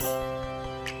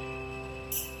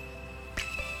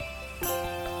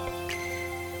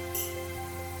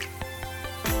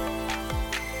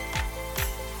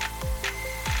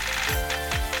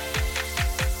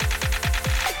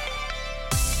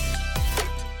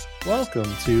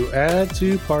Welcome to Add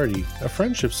to Party, a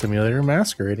friendship simulator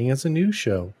masquerading as a news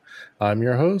show. I'm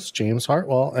your host, James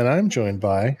Hartwell, and I'm joined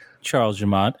by Charles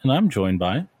Jamont, and I'm joined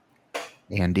by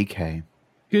Andy K.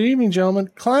 Good evening, gentlemen.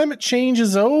 Climate change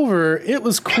is over. It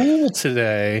was cool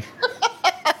today.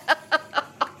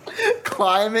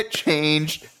 Climate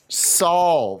change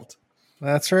solved.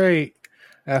 That's right.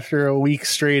 After a week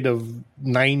straight of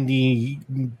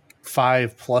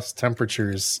 95 plus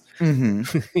temperatures,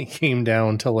 it came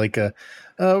down to like a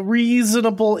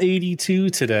reasonable 82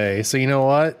 today. So you know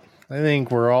what? I think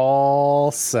we're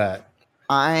all set.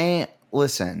 I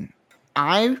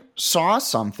saw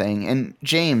something, and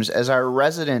James, as our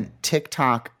resident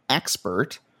TikTok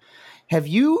expert, have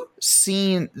you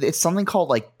seen it's something called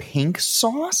like pink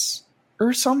sauce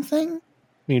or something? I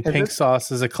mean, pink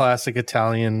sauce is a classic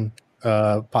Italian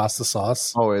pasta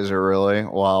sauce. Oh, is it really?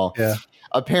 Well, yeah.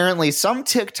 Apparently some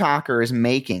TikToker is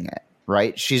making it,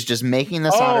 right? She's just making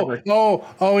this out of her.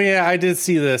 Oh, yeah, I did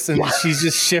see this. And she's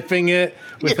just shipping it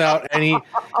without any,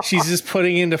 she's just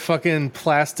putting into fucking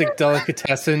plastic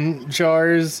delicatessen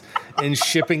jars and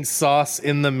shipping sauce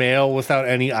in the mail without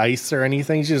any ice or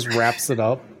anything. She just wraps it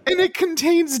up. And it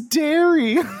contains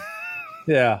dairy.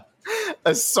 Yeah.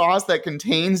 A sauce that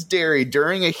contains dairy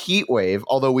during a heat wave,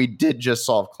 although we did just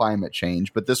solve climate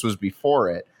change, but this was before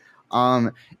it.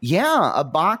 A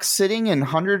box sitting in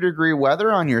 100-degree weather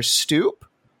on your stoop,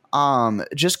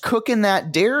 just cooking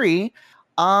that dairy.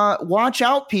 Watch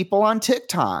out, people on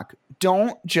TikTok.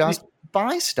 Don't just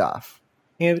buy stuff.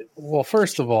 And well,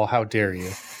 first of all, how dare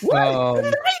you? What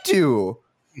did I do?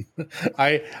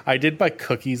 I did buy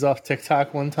cookies off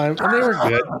TikTok one time, and they were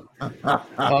good.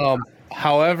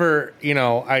 However, you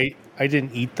know, I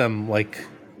didn't eat them like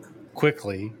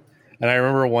quickly. And I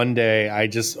remember one day I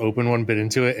just opened one bit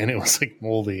into it and it was like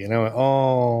moldy. And I went,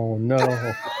 oh, no.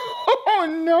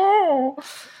 Oh,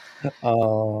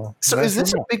 no. So is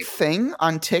this a big thing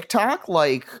on TikTok?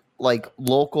 Like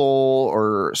local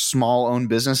or small owned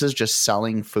businesses just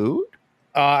selling food?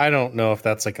 I don't know if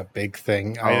that's like a big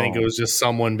thing. I think it was just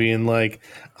someone being like,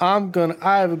 I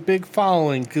have a big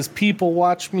following because people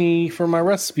watch me for my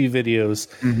recipe videos.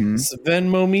 So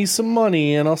Venmo me some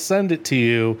money and I'll send it to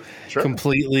you. Sure.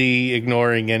 Completely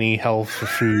ignoring any health or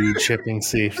food, shipping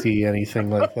safety, anything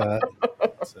like that.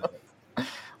 So.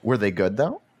 Were they good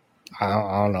though? I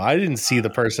don't know. I didn't see the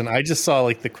person. I just saw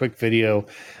like the quick video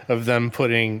of them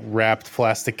putting wrapped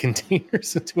plastic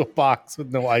containers into a box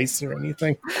with no ice or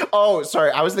anything. Oh, sorry.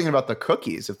 I was thinking about the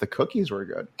cookies. If the cookies were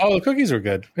good. Oh, the cookies were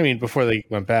good. I mean, before they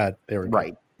went bad, they were good.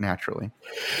 Right. Naturally.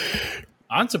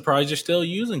 I'm surprised you're still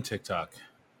using TikTok.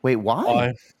 Wait,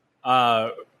 why?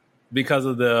 Because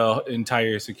of the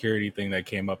entire security thing that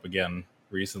came up again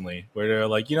recently, where they're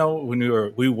like, you know,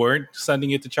 when we weren't sending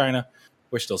it to China.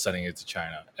 We're still sending it to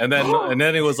China. And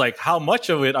then it was like, how much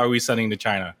of it are we sending to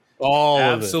China?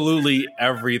 Absolutely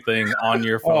everything on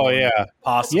your phone. Oh, yeah.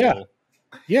 Possible.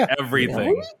 Yeah.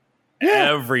 Everything.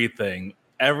 Yeah. Everything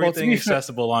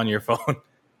accessible on your phone.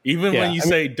 Even when you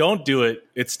say don't do it,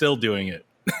 it's still doing it.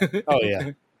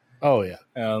 Oh, yeah.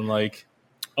 And I'm like,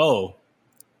 oh,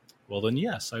 well then,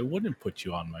 yes, I wouldn't put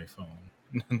you on my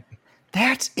phone.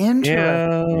 That's interesting.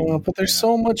 Yeah, but there's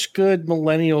so much good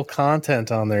millennial content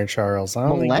on there, Charles.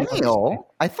 Millennial?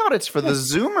 I thought it's for the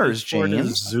Zoomers,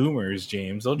 James. Zoomers,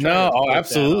 James. No,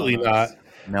 absolutely not.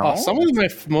 No, some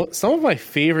of my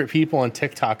favorite people on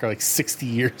TikTok are like 60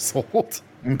 years old,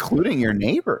 including your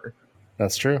neighbor.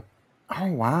 That's true.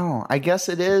 Oh wow, I guess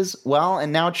it is. Well,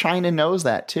 and now China knows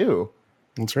that too.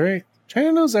 That's right.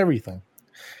 China knows everything,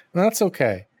 and that's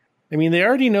okay. I mean, they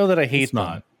already know that I hate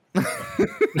them.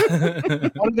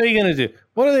 What are they gonna do?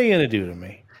 What are they gonna do to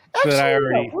me? What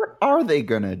are they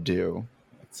gonna do?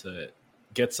 That's it.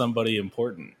 Get somebody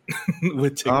important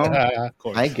with TikTok.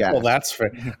 I guess. Well, that's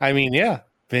fair. I mean, yeah.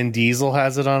 Vin Diesel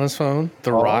has it on his phone.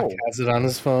 The Rock has it on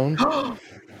his phone.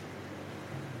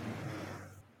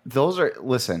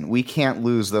 Listen, we can't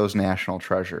lose those national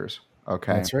treasures.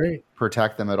 Okay, that's right.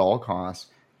 Protect them at all costs.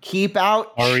 Keep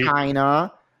out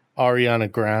China.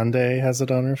 Ariana Grande has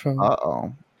it on her phone.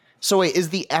 Uh-oh. So wait, is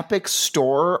the Epic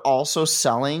Store also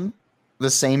selling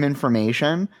the same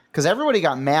information? Because everybody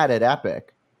got mad at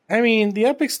Epic. I mean, the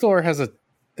Epic Store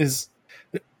is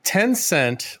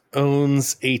Tencent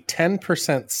owns a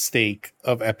 10% stake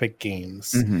of Epic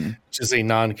Games, which is a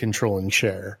non-controlling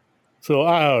share. So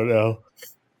I don't know.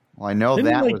 Well, I know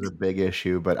that was a big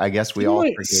issue, but I guess we all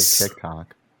forgave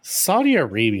TikTok. Saudi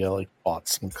Arabia bought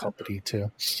some company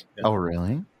too. Oh,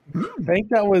 really? I think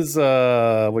that was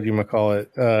what do you call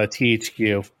it?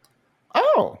 THQ.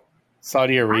 Oh,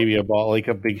 Saudi Arabia bought like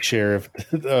a big share of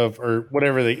or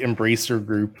whatever the Embracer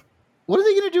Group. What are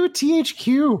they going to do with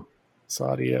THQ?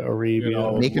 Saudi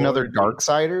Arabia. Make another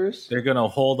Darksiders? They're going to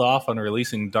hold off on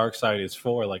releasing Darksiders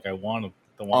 4 like I wanted.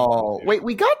 Wait,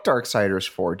 we got Darksiders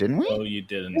 4, didn't we? Oh, you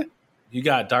didn't. You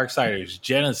got Darksiders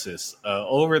Genesis,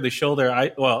 over-the-shoulder,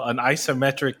 an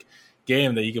isometric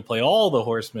game that you can play all the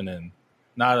horsemen in,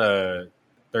 not a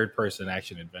third-person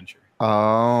action adventure.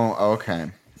 Oh,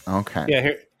 okay.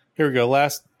 Yeah, here we go.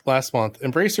 Last month,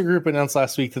 Embracer Group announced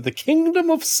last week that the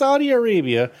Kingdom of Saudi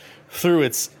Arabia, through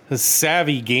its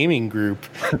Savvy Gaming Group,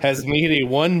 has made a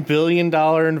 $1 billion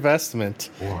investment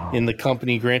in the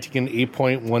company, granting an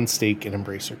 8.1 stake in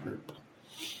Embracer Group.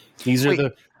 These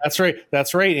are That's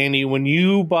right, Andy. When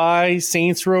you buy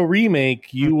Saints Row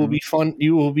Remake, you will be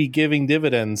You will be giving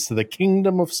dividends to the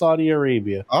Kingdom of Saudi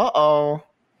Arabia.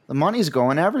 The money's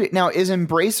going every. Now, is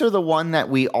Embracer the one that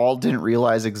we all didn't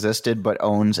realize existed but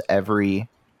owns every?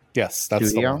 Yes, that's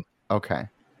studio? The one.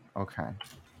 Okay.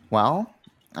 Well,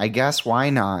 I guess why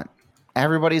not?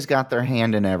 Everybody's got their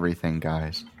hand in everything,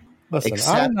 guys. Listen,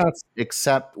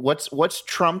 except what's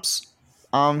Trump's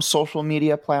social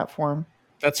media platform?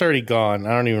 That's already gone.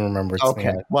 I don't even remember its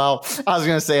name. Well, I was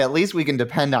going to say at least we can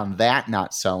depend on that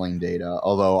not selling data,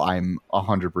 although I'm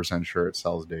 100% sure it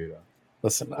sells data.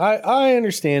 Listen, I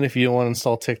understand if you don't want to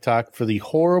install TikTok for the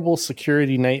horrible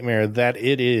security nightmare that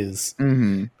it is.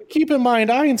 Mm-hmm. But keep in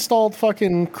mind, I installed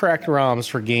fucking cracked ROMs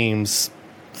for games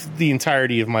the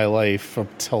entirety of my life up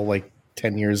till like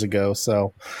 10 years ago.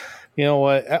 So, you know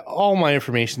what? All my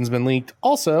information's been leaked.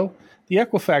 Also, the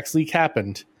Equifax leak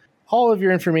happened. All of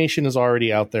your information is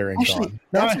already out there and gone.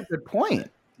 That's a good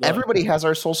point. Everybody has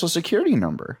our social security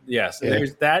number. Yes,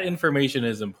 that information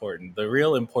is important. The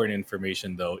real important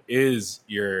information, though, is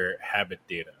your habit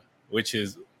data, which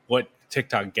is what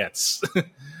TikTok gets.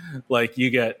 Like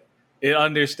it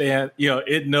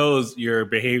knows your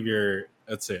behavior.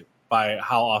 That's it. By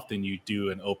how often you do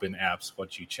and open apps,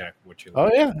 what you check, what you. Oh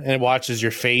yeah, and it watches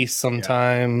your face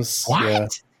sometimes. Yeah. What? Yeah.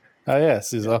 Oh yes,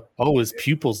 his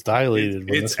pupils dilated.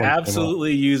 It's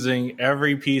absolutely using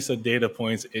every piece of data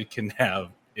points it can have.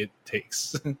 It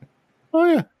takes. Oh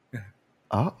yeah.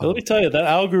 Let me tell you, that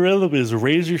algorithm is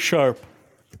razor sharp.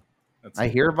 I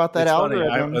hear about that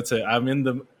algorithm. That's it.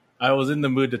 I was in the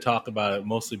mood to talk about it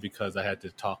mostly because I had to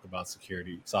talk about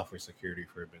software security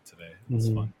for a bit today. It was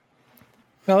fun.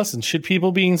 Now listen, should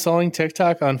people be installing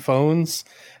TikTok on phones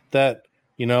that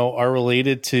are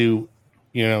related to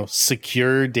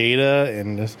secure data?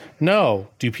 And no,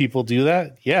 do people do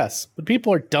that? Yes, but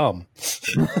people are dumb.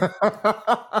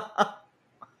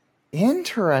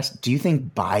 Interesting. Do you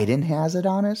think Biden has it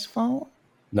on his phone?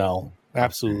 No,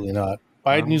 absolutely not.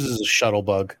 Biden uses a shuttle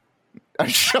bug.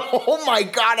 Oh my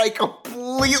God, I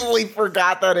completely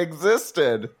forgot that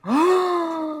existed.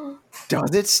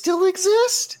 Does it still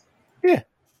exist? Yeah.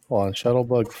 Hold on,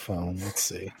 Shuttlebug phone. Let's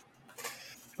see.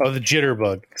 Oh, the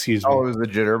Jitterbug. Excuse me. Oh, it was the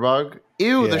Jitterbug?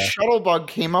 Ew, the Shuttlebug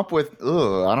came up with...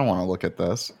 Ugh, I don't want to look at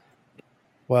this.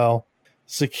 Well,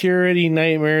 security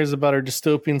nightmares about our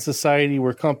dystopian society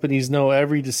where companies know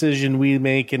every decision we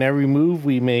make and every move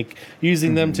we make,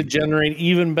 using them to generate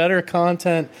even better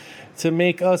content to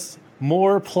make us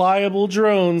more pliable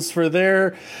drones for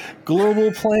their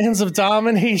global plans of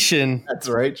domination. That's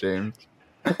right, James.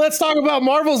 Let's talk about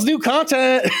Marvel's new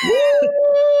content.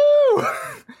 Woo!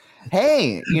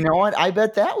 Hey, you know what? I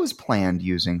bet that was planned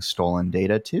using stolen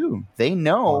data too. They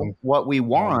know what we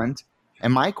want.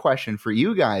 And my question for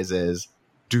you guys is,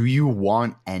 do you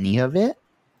want any of it?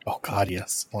 Oh, God,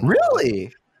 yes.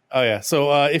 Really? Oh, yeah.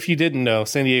 So if you didn't know,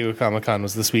 San Diego Comic-Con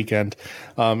was this weekend,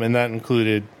 and that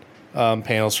included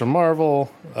panels from Marvel,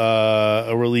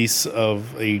 a release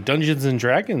of a Dungeons &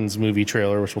 Dragons movie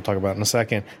trailer, which we'll talk about in a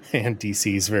second, and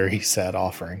DC's very sad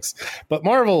offerings. But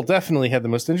Marvel definitely had the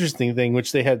most interesting thing,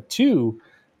 which they had two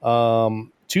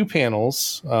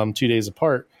panels 2 days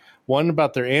apart, one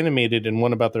about their animated and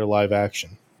one about their live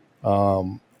action.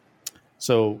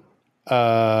 So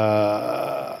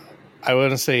I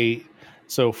want to say,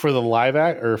 so for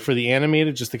the for the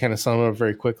animated, just to kind of sum it up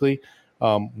very quickly,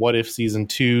 What If Season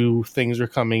 2 things are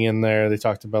coming in there. They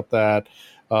talked about that.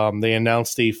 They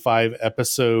announced a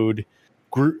 5-episode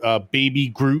Baby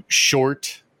Groot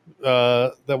short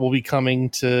that will be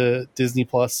coming to Disney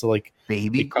Plus. So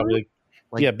Baby Groot?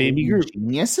 Baby Groot.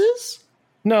 Geniuses?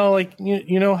 No,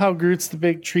 you know how Groot's the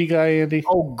big tree guy, Andy?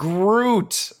 Oh,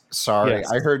 Groot. Sorry, yes.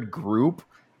 I heard group,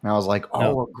 and I was like,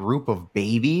 a group of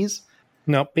babies?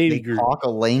 No, Baby they Groot. Talk a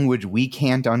language we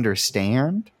can't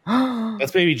understand?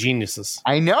 That's Baby Geniuses.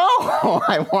 I know.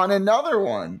 I want another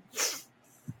one.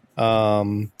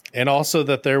 And also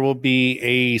that there will be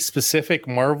a specific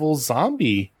Marvel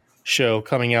zombie show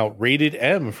coming out, rated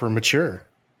M for mature.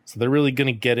 So they're really going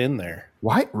to get in there.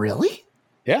 What? Really?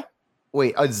 Yeah.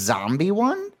 Wait, a zombie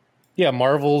one? Yeah,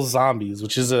 Marvel Zombies,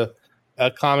 which is a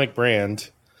comic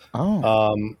brand.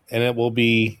 Oh. And it will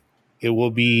be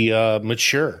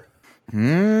mature.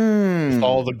 With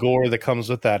all the gore that comes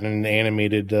with that in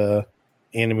an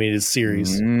animated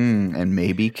series. And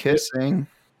maybe kissing.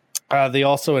 They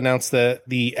also announced that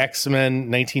the X-Men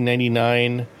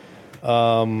 1999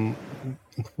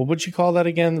 what would you call that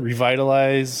again?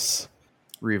 Revival.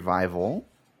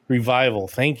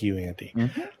 Thank you, Andy.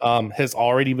 Has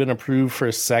already been approved for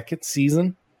a second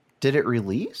season. Did it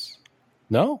release?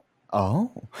 No.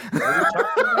 Oh.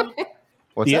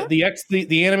 What's that?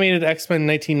 The animated X-Men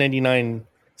 1999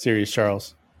 series,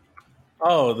 Charles.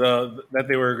 Oh, that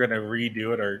they were going to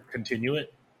redo it or continue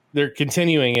it? They're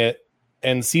continuing it,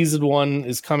 and season 1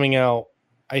 is coming out,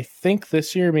 I think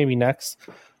this year, maybe next.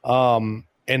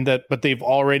 But they've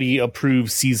already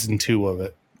approved season 2 of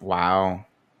it. Wow.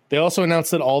 They also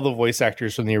announced that all the voice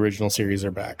actors from the original series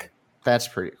are back. That's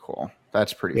pretty cool.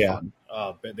 That's pretty fun.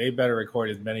 But they better record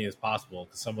as many as possible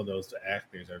because some of those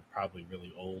actors are probably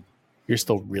really old. You're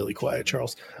still really quiet,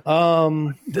 Charles.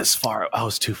 This far, I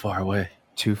was too far away.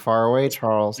 Too far away,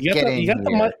 Charles. You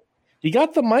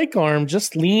got the mic arm.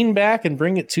 Just lean back and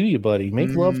bring it to you, buddy.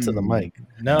 Make love to the mic.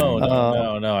 No.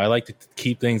 I like to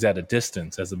keep things at a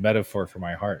distance as a metaphor for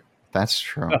my heart. That's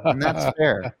true. And that's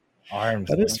fair. Arms.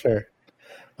 That is fair.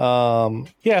 So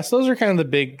those are kind of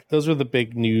the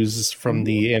big news from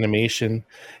the animation.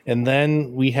 And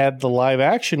then we had the live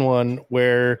action one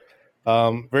where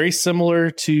very similar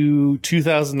to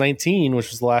 2019, which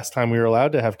was the last time we were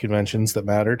allowed to have conventions that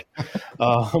mattered,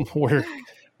 where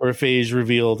Phage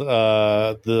revealed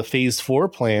the Phase 4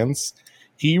 plans.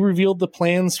 He revealed the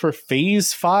plans for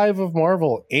Phase 5 of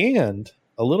Marvel and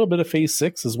a little bit of Phase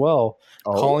 6 as well,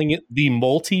 calling it the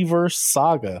Multiverse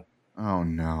Saga. Oh,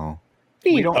 no.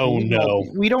 We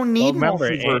don't need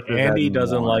multiverse. Andy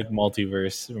doesn't like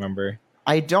multiverse, remember?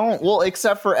 I don't. Well,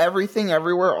 except for Everything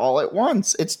Everywhere All at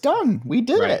Once. It's done. We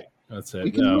did it. That's it. We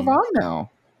can move on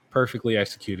now. Perfectly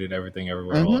executed Everything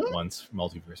Everywhere All at Once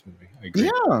multiverse movie. I agree.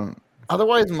 Yeah.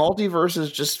 Otherwise,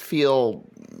 multiverses just feel...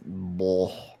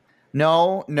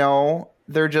 No,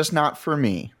 they're just not for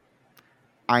me.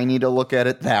 I need to look at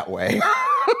it that way.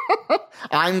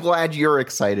 I'm glad you're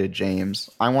excited, James.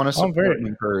 I want to support and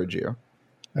encourage you.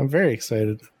 I'm very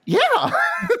excited. Yeah,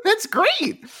 that's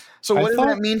great. So what does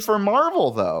that mean for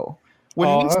Marvel, though?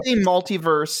 When we say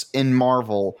multiverse in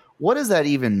Marvel, what does that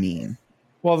even mean?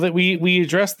 Well, that we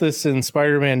addressed this in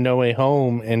Spider-Man No Way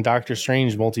Home and Doctor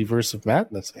Strange Multiverse of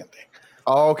Madness, Andy.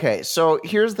 Okay, so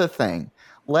here's the thing.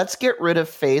 Let's get rid of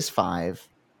Phase 5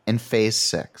 and Phase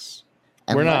 6.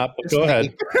 And we're not, but go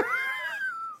ahead.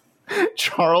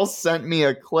 Charles sent me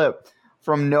a clip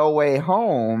from No Way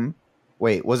Home.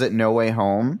 Wait, was it No Way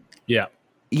Home? Yeah.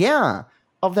 Yeah,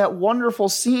 of that wonderful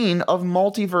scene of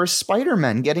multiverse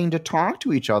Spider-Men getting to talk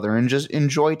to each other and just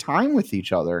enjoy time with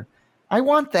each other. I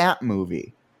want that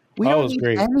movie. We don't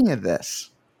need any of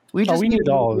this. We just need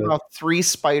all of it. 3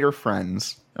 spider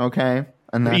friends, okay?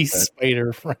 And 3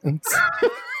 spider friends.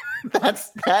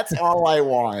 That's all I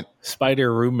want.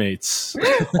 Spider roommates.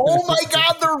 Oh my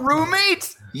god, they're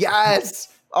roommates? Yes.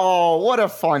 Oh, what a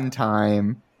fun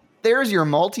time. There's your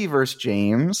multiverse,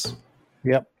 James.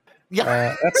 Yep.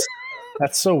 Yeah.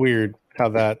 That's so weird how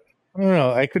that... I don't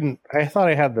know. I thought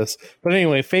I had this. But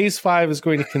anyway, Phase 5 is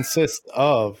going to consist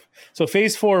of... So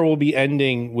Phase 4 will be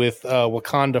ending with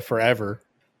Wakanda Forever,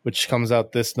 which comes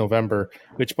out this November.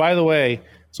 Which, by the way,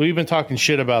 so we've been talking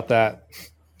shit about that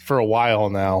for a while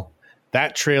now.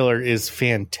 That trailer is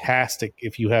fantastic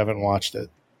if you haven't watched it.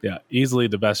 Yeah, easily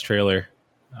the best trailer.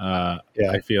 I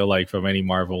feel like from any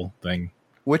Marvel thing.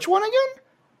 Which one again?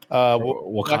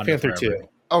 Black Panther 2.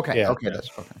 Okay, yeah, okay, that's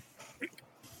okay.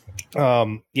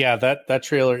 That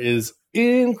trailer is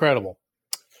incredible.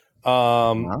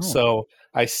 Wow. So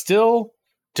I still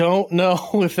don't know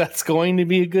if that's going to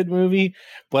be a good movie,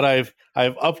 but I've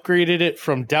upgraded it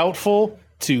from doubtful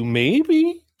to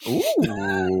maybe.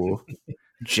 Ooh.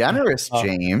 Generous,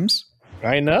 James.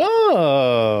 I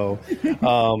know.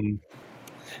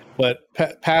 But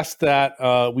past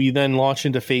that, we then launch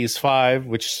into Phase 5,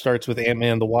 which starts with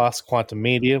Ant-Man and the Wasp: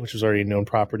 Quantumania, which was already a known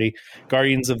property,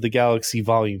 Guardians of the Galaxy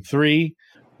Volume 3,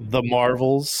 The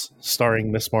Marvels,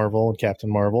 starring Miss Marvel and Captain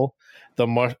Marvel, the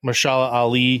Mahershala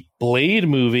Ali Blade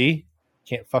movie,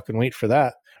 can't fucking wait for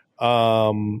that,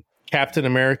 Captain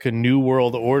America New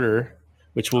World Order,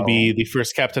 which will be the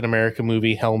first Captain America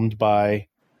movie helmed by,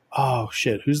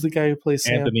 who's the guy who plays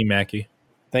Sam? Anthony Mackie.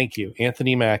 Thank you,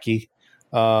 Anthony Mackie.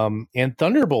 And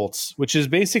Thunderbolts, which is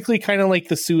basically kind of like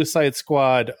the Suicide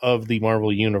Squad of the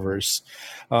Marvel Universe.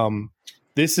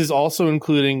 This is also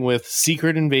including with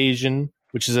Secret Invasion,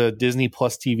 which is a Disney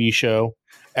Plus TV show.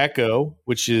 Echo,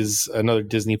 which is another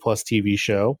Disney Plus TV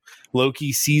show.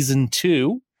 Loki season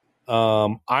 2.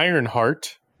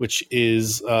 Ironheart, which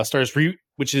is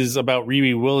which is about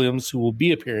Riri Williams, who will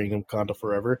be appearing in Wakanda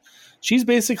Forever. She's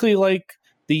basically like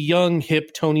the young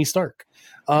hip Tony Stark.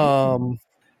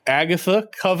 Agatha,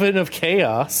 Coven of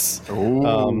Chaos.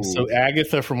 So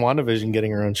Agatha from WandaVision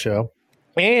getting her own show.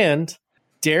 And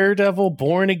Daredevil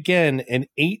Born Again, an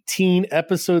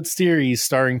 18-episode series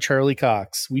starring Charlie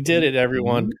Cox. We did it,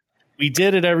 everyone. We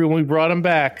did it, everyone. We brought him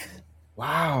back.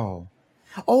 Wow.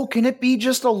 Oh, can it be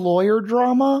just a lawyer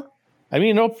drama? I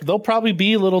mean, there'll probably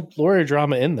be a little lawyer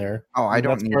drama in there. Oh, I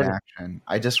don't need action.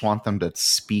 I just want them to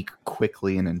speak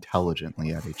quickly and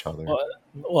intelligently at each other.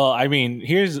 Well, I mean,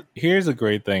 here's a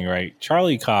great thing, right?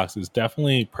 Charlie Cox is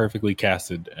definitely perfectly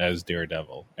casted as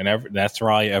Daredevil, and that's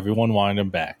why everyone wanted him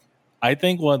back. I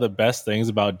think one of the best things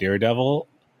about Daredevil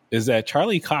is that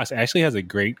Charlie Cox actually has a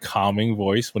great calming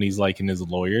voice when he's like in his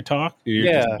lawyer talk.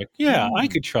 You're just like, I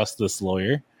could trust this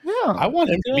lawyer. Yeah, I want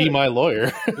him to be my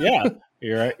lawyer. Yeah,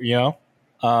 you're right. You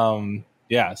know,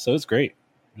 so it's great.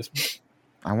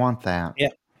 I want that.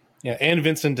 Yeah, and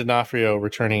Vincent D'Onofrio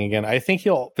returning again. I think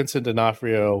Vincent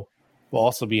D'Onofrio will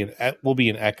also be in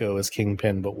Echo as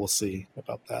Kingpin, but we'll see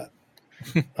about that.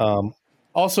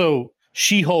 Also,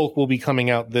 She-Hulk will be coming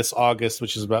out this August,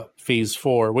 which is about Phase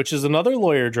 4, which is another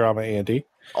lawyer drama, Andy.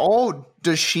 Oh,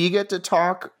 does she get to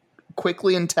talk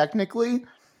quickly and technically?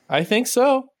 I think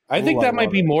so. I think that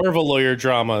might be more of a lawyer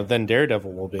drama than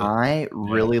Daredevil will be. I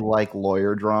really like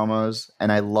lawyer dramas,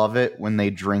 and I love it when they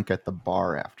drink at the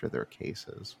bar after their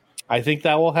cases. I think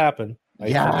that will happen.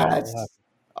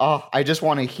 Oh, I just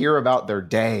want to hear about their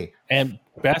day. And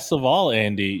best of all,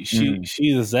 Andy, she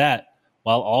is that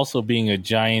while also being a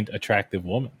giant, attractive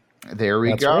woman. There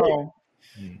we go.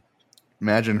 Right.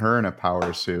 Imagine her in a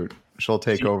power suit. She'll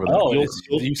take over the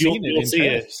you'll see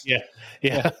it.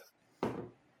 Yeah.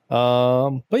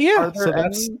 But yeah, so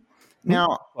that's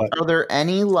now. Are there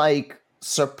any like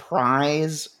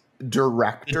surprise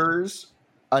directors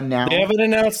announced? They haven't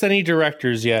announced any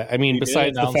directors yet. I mean,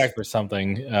 besides the fact for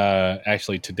something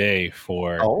actually today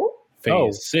for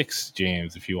Phase 6,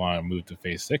 James. If you want to move to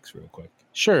Phase 6 real quick,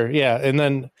 sure. Yeah, and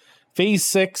then Phase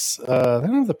 6. I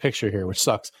don't have the picture here, which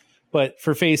sucks. But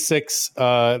for Phase 6,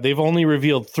 they've only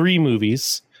revealed 3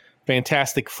 movies.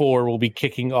 Fantastic Four will be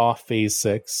kicking off Phase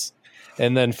 6.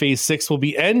 And then Phase 6 will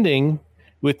be ending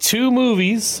with 2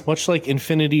 movies, much like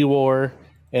Infinity War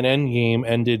and Endgame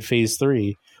ended Phase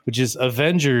 3, which is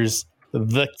Avengers: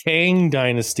 The Kang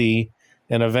Dynasty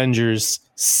and Avengers: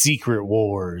 Secret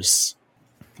Wars.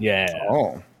 Yeah.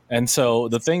 Oh. And so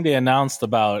the thing they announced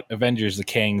about Avengers: The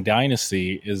Kang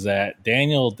Dynasty is that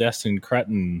Daniel Destin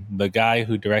Cretton, the guy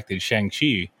who directed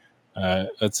Shang-Chi,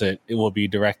 it will be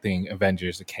directing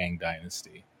Avengers: The Kang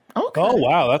Dynasty. Okay. Oh,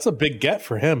 wow. That's a big get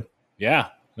for him. Yeah.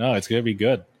 No, it's going to be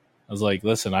good. I was like,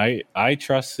 listen, I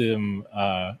trust him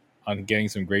on getting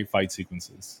some great fight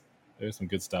sequences. There's some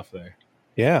good stuff there.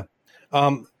 Yeah.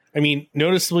 I mean,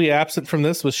 noticeably absent from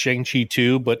this was Shang-Chi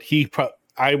 2, but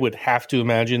I would have to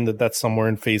imagine that that's somewhere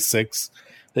in Phase 6.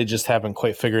 They just haven't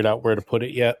quite figured out where to put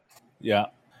it yet. Yeah.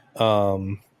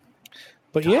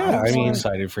 But yeah, I'm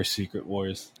excited for Secret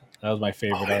Wars. That was my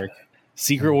favorite arc.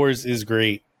 Secret Wars is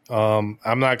great. I'm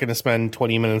not going to spend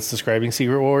 20 minutes describing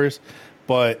Secret Wars,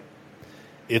 but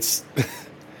it's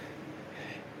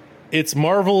it's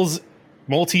Marvel's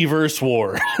multiverse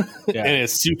war, and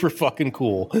it's super fucking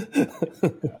cool.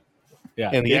 Yeah,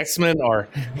 and the X-Men are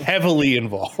heavily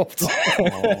involved.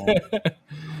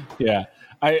 Yeah,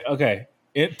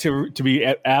 to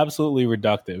be absolutely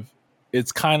reductive,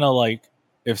 it's kind of like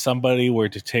if somebody were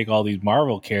to take all these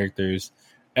Marvel characters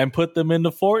and put them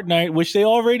into Fortnite, which they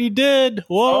already did.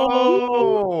 Whoa!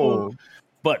 Oh.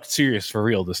 But serious for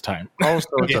real this time. Oh, so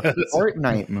it's a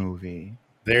Fortnite movie.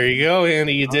 There you go,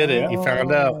 Andy. You did it. You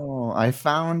found out. I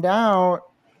found out.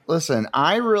 Listen,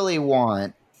 I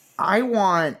want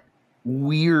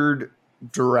weird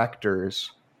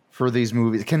directors for these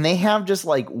movies. Can they have just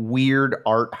like weird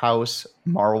art house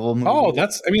Marvel movies? Oh,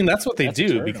 that's what they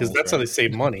do, because that's how they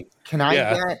save money. Can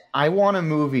I want a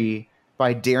movie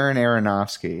by Darren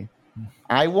Aronofsky.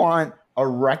 I want a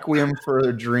Requiem for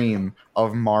a Dream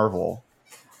of Marvel.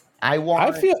 I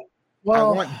want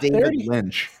David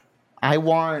Lynch. You're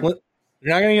not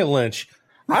gonna get Lynch.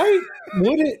 I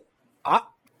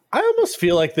almost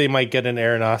feel like they might get an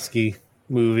Aronofsky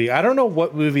movie. I don't know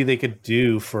what movie they could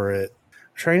do for it.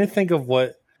 I'm trying to think of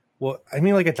what I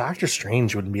mean, like a Doctor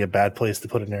Strange wouldn't be a bad place to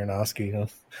put an Aronofsky. You know?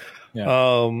 Yeah.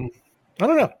 I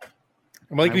don't know.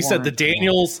 Like we said, the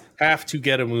Daniels have to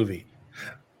get a movie.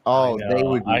 Oh, they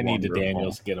would be I need the wonderful.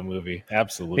 Daniels to get a movie.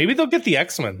 Absolutely. Maybe they'll get the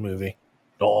X-Men movie.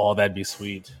 Oh, that'd be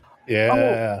sweet.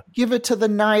 Yeah. Give it to the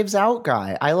Knives Out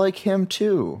guy. I like him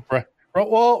too. Right.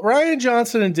 Well, Ryan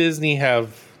Johnson and Disney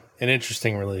have an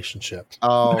interesting relationship.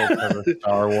 Oh, for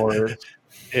Star Wars.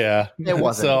 Yeah. It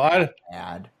wasn't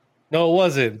bad. No, it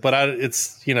wasn't. But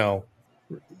it's,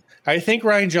 I think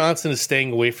Ryan Johnson is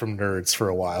staying away from nerds for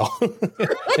a while.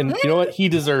 And you know what? He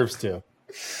deserves to.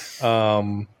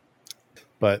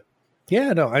 But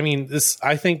yeah, no, I mean,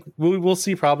 I think we'll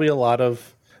see probably a lot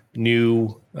of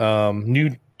new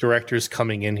directors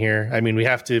coming in here. I mean, we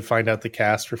have to find out the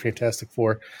cast for Fantastic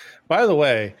Four. By the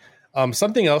way,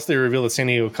 something else they revealed at San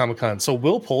Diego Comic-Con. So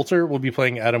Will Poulter will be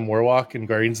playing Adam Warlock in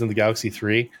Guardians of the Galaxy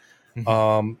 3.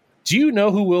 Mm-hmm. Do you know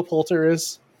who Will Poulter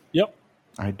is? Yep.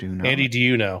 I do know. Andy, do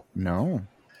you know? No.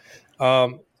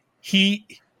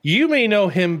 You may know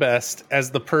him best as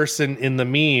the person in the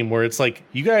meme where it's like,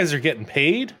 you guys are getting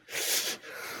paid?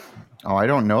 Oh, I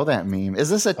don't know that meme. Is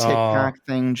this a TikTok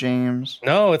thing, James?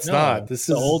 No, it's not. This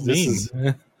is old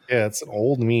meme. Yeah, it's an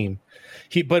old meme.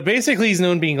 But basically he's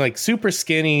known being like super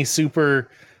skinny, super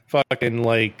fucking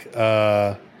like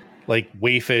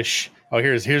waifish. Oh,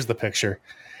 here's the picture.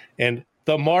 And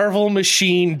the Marvel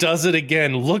Machine does it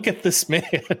again. Look at this man.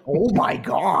 Oh my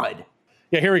God.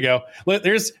 Yeah, here we go.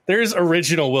 There's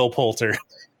original Will Poulter.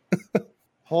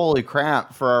 Holy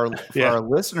crap. For our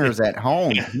listeners at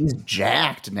home, he's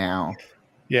jacked now.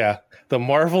 Yeah. The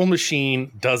Marvel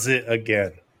Machine does it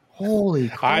again. Holy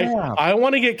crap. I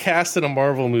want to get cast in a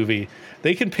Marvel movie.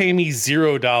 They can pay me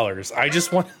 $0. I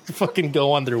just want to fucking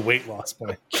go on their weight loss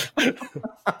plan.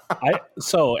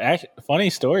 Funny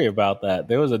story about that.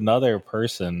 There was another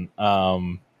person.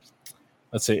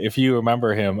 Let's see if you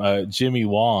remember him, Jimmy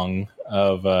Wong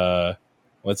of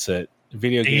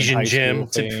video game Asian high Jim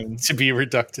to be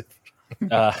reductive.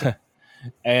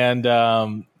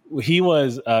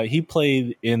 He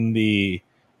played in the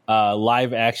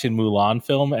live action Mulan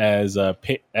film as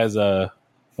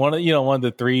one of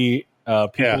the three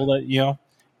people that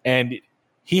and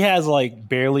he has like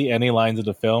barely any lines of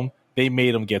the film. They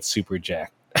made him get super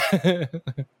jacked.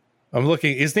 I'm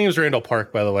looking. His name is Randall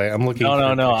Park, by the way. I'm looking. No.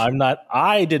 I'm not.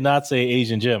 I did not say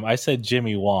Asian Jim. I said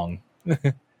Jimmy Wong.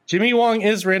 Jimmy Wong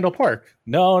is Randall Park.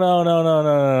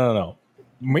 No.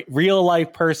 Real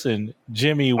life person,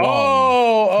 Jimmy Wong.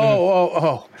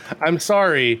 Oh. I'm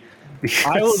sorry.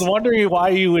 I was wondering why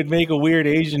you would make a weird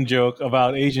Asian joke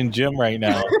about Asian Jim right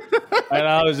now. And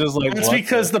I was just like, it's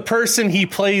because the person he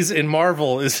plays in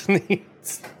Marvel is.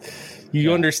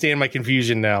 You understand my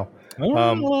confusion now.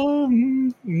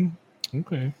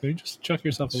 Okay, you just chuck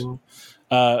yourself a little.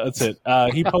 That's it.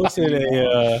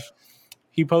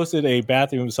 He posted a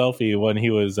bathroom selfie when he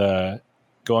was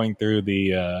going through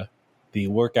the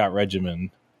workout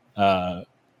regimen. I'm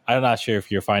not sure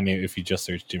if you're finding it if you just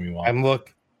search Jimmy Wong.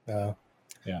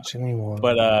 Jimmy Wong.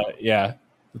 But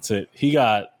that's it. He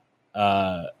got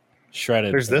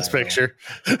shredded. There's this picture.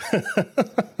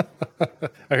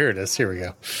 Oh, here it is. Here we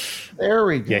go. There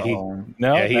we go.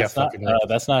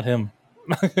 That's not him.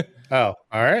 Oh,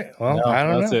 all right. Well, no, I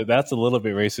don't know. That's a little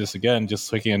bit racist again. Just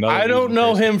picking another. I don't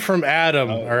know him from Adam.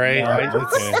 All right.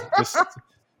 Okay. This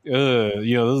is a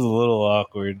little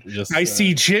awkward. I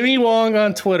see Jimmy Wong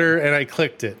on Twitter, and I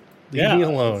clicked it. Leave me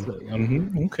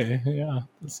alone. Okay. Yeah.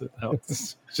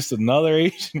 It's just another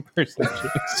Asian person.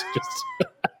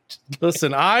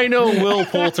 Listen, I know Will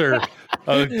Poulter,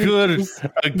 a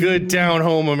good down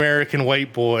home American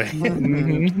white boy.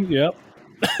 Mm-hmm. Yep.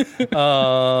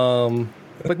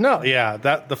 But no, yeah,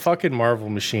 the fucking Marvel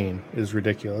Machine is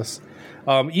ridiculous.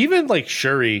 Even like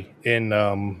Shuri in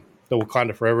the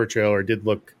Wakanda Forever trailer did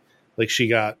look like she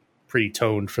got pretty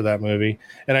toned for that movie.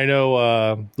 And I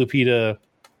know Lupita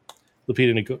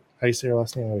Nyong'o. How do you say her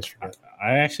last name? I always forget.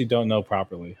 I actually don't know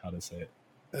properly how to say it.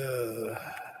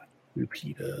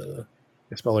 Lupita.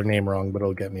 I spell her name wrong, but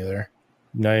it'll get me there.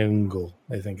 Nyong'o,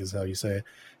 I think is how you say it.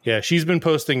 Yeah, she's been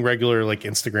posting regular like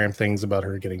Instagram things about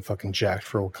her getting fucking jacked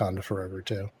for Wakanda Forever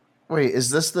too. Wait, is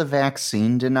this the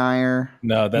vaccine denier?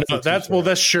 No,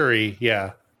 that's Shuri.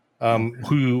 Yeah,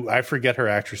 who I forget her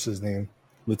actress's name.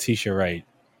 Letitia Wright.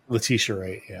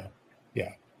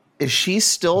 Yeah. Is she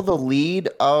still the lead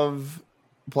of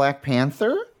Black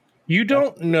Panther? You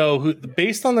don't know who,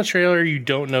 based on the trailer, you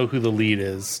don't know who the lead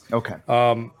is. Okay.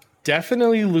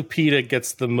 Definitely Lupita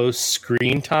gets the most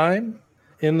screen time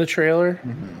in the trailer.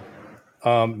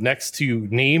 Mm-hmm. Next to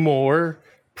Namor,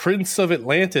 Prince of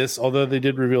Atlantis, although they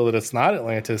did reveal that it's not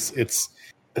Atlantis.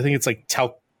 I think it's like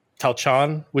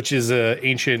Talchan, which is an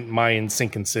ancient Mayan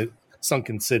sunken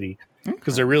city.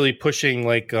 Because they're really pushing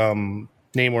like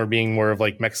Namor being more of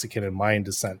like Mexican and Mayan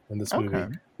descent in this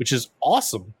movie. which is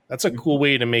awesome. That's a cool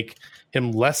way to make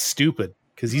him less stupid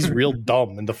because he's real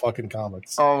dumb in the fucking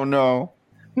comics. Oh no.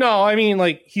 No, I mean,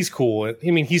 like, he's cool.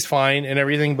 I mean, he's fine and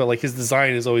everything, but like his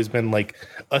design has always been like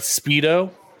a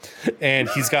Speedo, and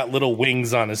he's got little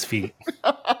wings on his feet.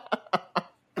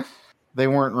 They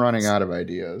weren't running out of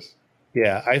ideas.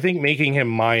 Yeah, I think making him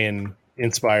Mayan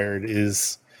inspired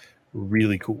is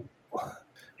really cool.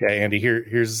 Yeah, Andy,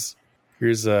 here's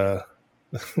look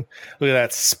at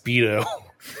that Speedo.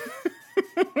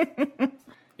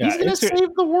 He's gonna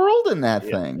save the world in that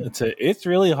thing. It's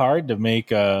really hard to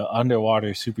make underwater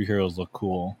superheroes look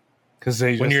cool because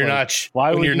when you're not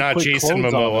Jason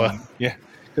Momoa. Yeah,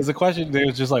 because the question there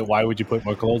was just like, why would you put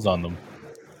more clothes on them?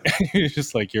 It's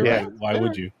just like, you're right. Why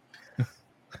would you?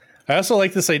 I also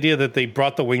like this idea that they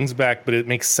brought the wings back, but it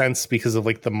makes sense because of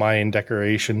like the Mayan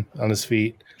decoration on his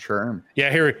feet. Sure.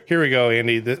 Yeah, here we go,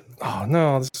 Andy. Oh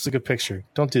no, this is a good picture.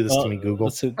 Don't do this to me,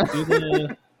 Google.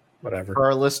 Whatever. For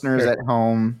our listeners at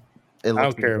home, it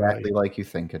looks exactly like you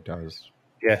think it does.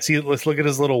 Yeah, see, let's look at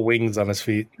his little wings on his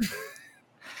feet.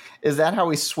 Is that how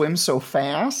he swims so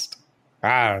fast?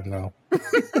 I don't know.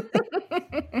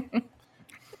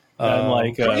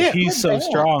 And he's so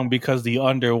strong because the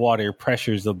underwater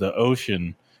pressures of the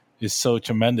ocean is so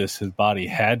tremendous, his body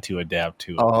had to adapt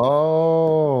to it.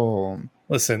 Oh.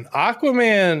 Listen,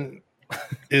 Aquaman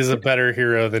is a better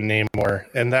hero than Namor,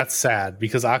 and that's sad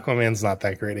because Aquaman's not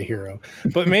that great a hero.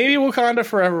 But maybe Wakanda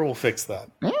Forever will fix that.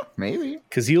 Yeah, maybe.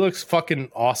 Because he looks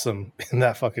fucking awesome in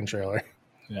that fucking trailer.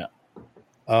 Yeah.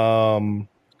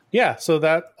 Yeah, so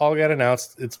that all got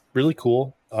announced. It's really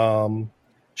cool.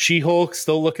 She-Hulk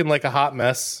still looking like a hot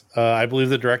mess. I believe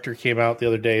the director came out the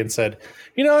other day and said,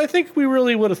 I think we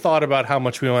really would have thought about how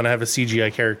much we want to have a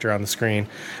CGI character on the screen.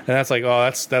 And that's like,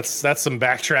 that's some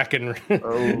backtracking.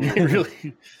 Oh.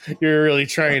 you're really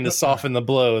trying to soften the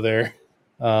blow there.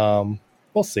 We'll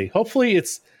see. Hopefully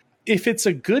if it's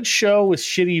a good show with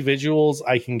shitty visuals,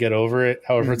 I can get over it.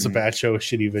 However, it's a bad show with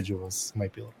shitty visuals. It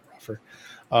might be a little rougher.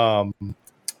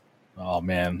 Oh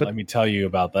man, let me tell you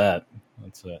about that.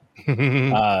 That's it.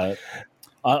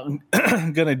 I'm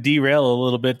gonna derail a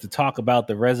little bit to talk about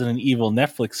the Resident Evil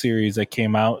Netflix series that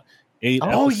came out. 8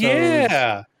 episodes.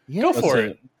 Yeah, go for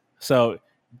it. So,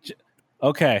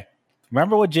 okay,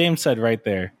 remember what James said right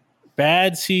there.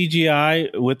 Bad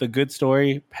CGI with a good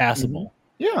story, passable.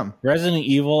 Yeah. Resident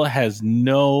Evil has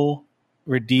no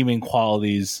redeeming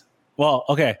qualities. Well,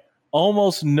 okay,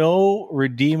 almost no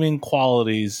redeeming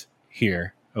qualities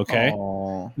here. Okay.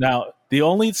 Aww. Now, the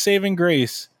only saving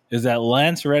grace is that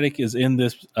Lance Reddick is in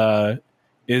this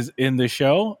is in the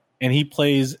show, and he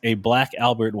plays a black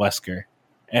Albert Wesker.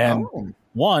 And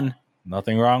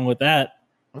nothing wrong with that.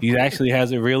 He actually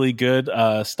has a really good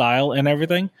style and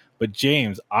everything. But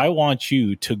James, I want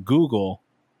you to Google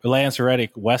Lance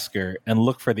Reddick Wesker and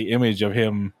look for the image of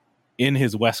him in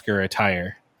his Wesker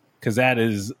attire, because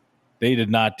they did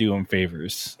not do him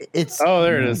favors.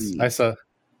 There it is. I saw.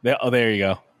 There you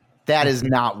go. That is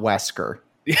not Wesker.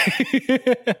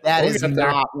 That is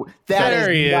not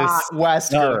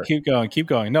Wesker. No, keep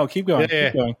going. No, keep going.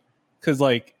 Keep going. Because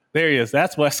there he is.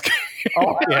 That's Wesker.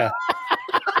 Oh yeah.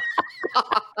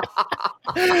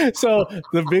 So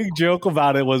the big joke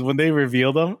about it was when they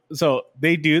revealed him. So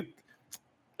they do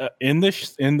in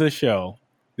the show.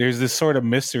 There's this sort of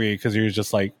mystery because you're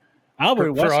just like,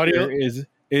 Albert Wesker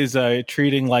is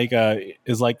treating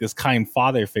is like this kind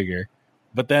father figure.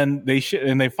 But then they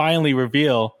finally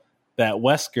reveal that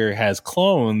Wesker has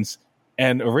clones,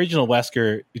 and original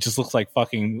Wesker, it just looks like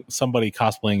fucking somebody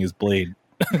cosplaying his Blade.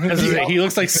 He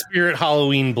looks like Spirit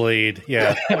Halloween Blade.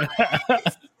 Yeah.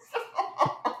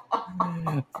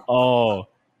 Oh,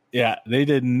 yeah. They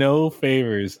did no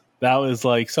favors. That was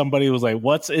like somebody was like,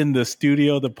 "What's in the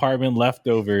studio department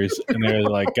leftovers?" And they're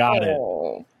like, "Got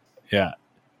it." Yeah.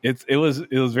 It was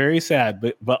very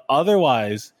sad, but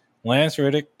otherwise, Lance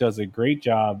Reddick does a great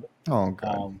job. Oh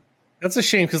god, that's a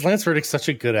shame because Lance Reddick's such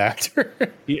a good actor.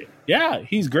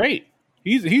 He's great.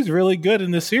 He's really good in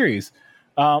this series.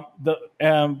 But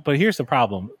here's the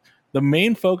problem: the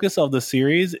main focus of the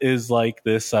series is like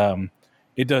this.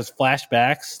 It does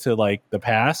flashbacks to like the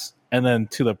past and then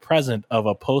to the present of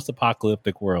a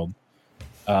post-apocalyptic world.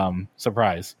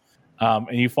 Surprise! And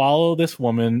you follow this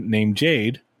woman named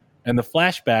Jade. And the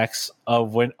flashbacks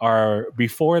of when are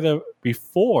before the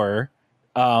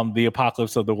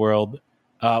apocalypse of the world,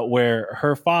 where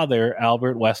her father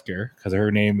Albert Wesker, because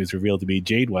her name is revealed to be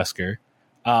Jade Wesker,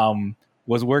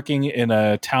 was working in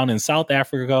a town in South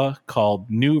Africa called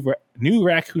New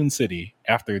Raccoon City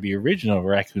after the original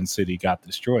Raccoon City got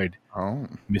destroyed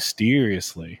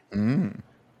mysteriously.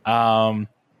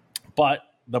 But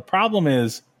the problem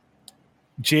is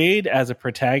Jade as a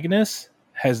protagonist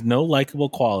has no likable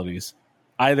qualities,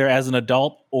 either as an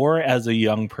adult or as a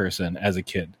young person, as a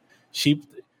kid.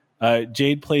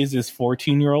 Jade plays this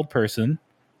 14-year-old person.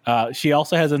 She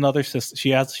also has another sister.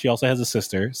 She also has a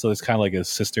sister, so it's kind of like a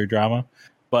sister drama.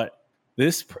 But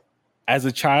this, as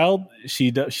a child,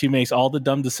 she makes all the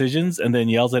dumb decisions and then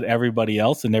yells at everybody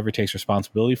else and never takes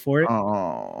responsibility for it.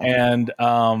 Oh. And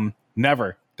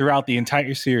never throughout the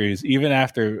entire series, even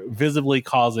after visibly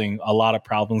causing a lot of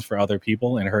problems for other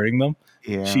people and hurting them,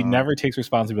 she never takes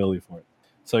responsibility for it.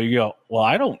 So you go, well,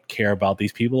 I don't care about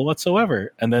these people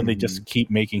whatsoever. And then they just keep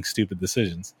making stupid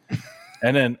decisions.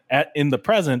 And then in the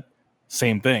present,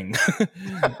 same thing.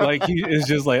 Like he is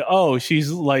just like, oh,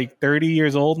 she's like 30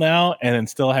 years old now and then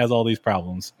still has all these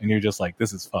problems. And you're just like,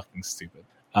 this is fucking stupid.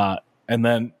 And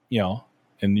then,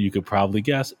 and you could probably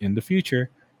guess in the future,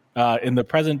 in the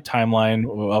present timeline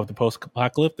of the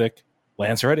post-apocalyptic,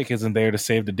 Lance Reddick isn't there to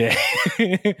save the day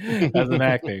as an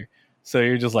actor. So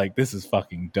you're just like, this is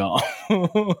fucking dumb.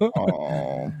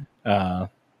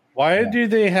 Why do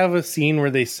they have a scene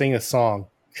where they sing a song?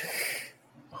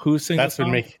 Who sings? That's what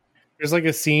make. There's like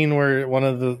a scene where one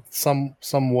of the some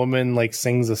woman like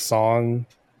sings a song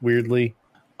weirdly.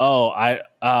 Oh,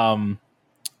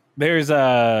 there's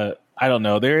a, I don't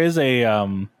know. There is a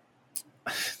all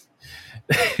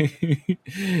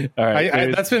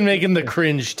right. That's been making the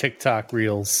cringe TikTok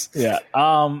reels. Yeah.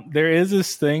 There is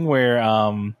this thing where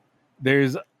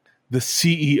there's the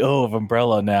CEO of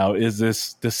Umbrella now is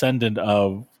this descendant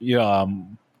of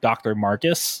Dr.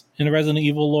 Marcus in the Resident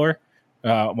Evil lore.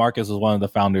 Marcus was one of the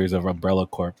founders of Umbrella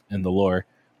Corp in the lore.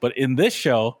 But in this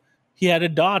show, he had a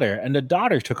daughter, and the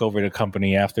daughter took over the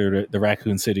company after the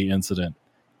Raccoon City incident.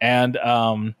 And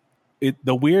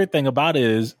the weird thing about it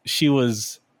is she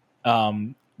was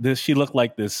she looked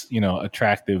like this,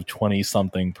 attractive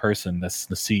 20-something person that's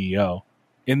the CEO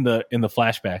in the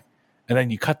flashback. And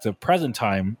then you cut to present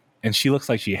time, and she looks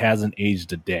like she hasn't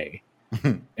aged a day.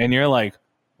 And you're like,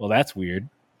 well, that's weird.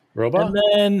 Robot? And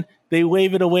then they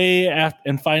wave it away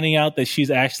and finding out that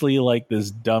she's actually like this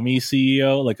dummy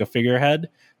CEO, like a figurehead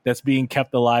that's being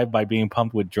kept alive by being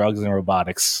pumped with drugs and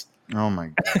robotics. Oh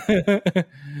my God.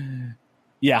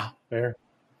 Yeah. Fair.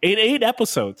 8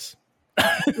 episodes.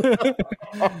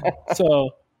 So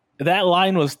that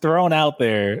line was thrown out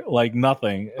there like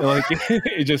nothing. Like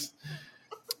it just,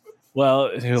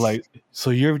 well, you're like,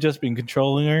 so you've just been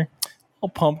controlling her? I'll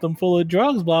pump them full of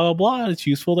drugs, blah, blah, blah. It's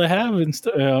useful to have,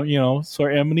 so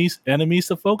enemies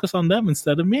to focus on them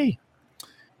instead of me.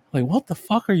 Like, what the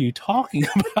fuck are you talking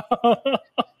about?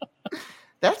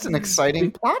 That's an exciting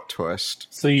plot twist.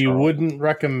 So you wouldn't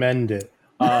recommend it?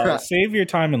 Save your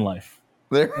time in life.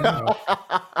 There.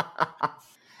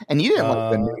 And you didn't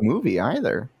like the new movie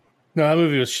either. No, that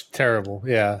movie was terrible.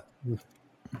 Yeah.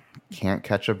 Can't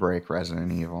catch a break,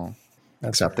 Resident Evil.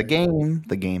 That's Except the game.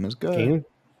 The game is good.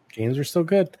 Games are still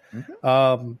good.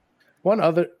 Mm-hmm.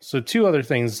 Two other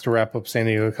things to wrap up San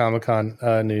Diego Comic-Con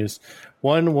news.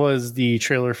 One was the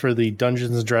trailer for the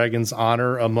Dungeons and Dragons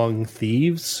Honor Among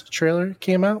Thieves trailer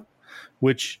came out,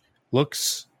 which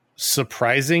looks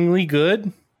surprisingly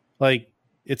good. Like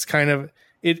it's kind of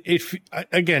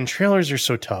again, trailers are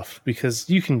so tough because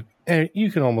you can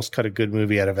almost cut a good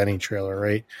movie out of any trailer,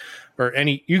 right?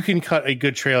 You can cut a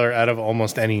good trailer out of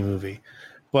almost any movie.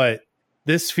 But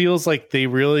this feels like they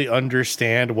really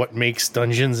understand what makes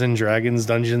Dungeons and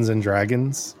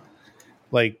Dragons.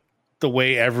 Like the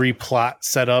way every plot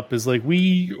set up is like,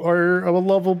 we are a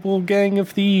lovable gang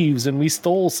of thieves and we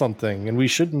stole something and we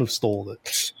shouldn't have stole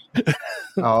it.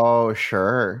 Oh,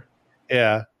 sure.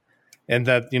 Yeah. And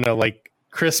that, like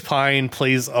Chris Pine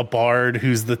plays a bard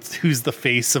who's the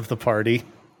face of the party.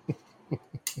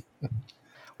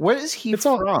 What is he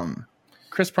from?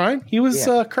 Chris Pine? He was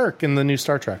Kirk in the new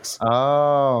Star Treks.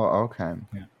 Oh, okay.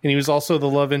 Yeah. And he was also the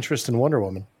love interest in Wonder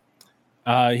Woman.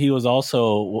 He was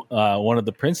also one of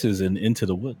the princes in Into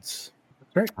the Woods.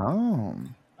 Right. Oh.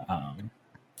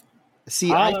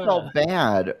 See, I felt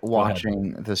bad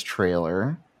watching this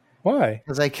trailer. Why?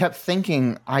 Because I kept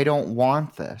thinking, I don't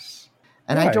want this.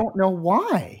 And Why? I don't know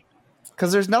why.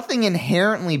 Because there's nothing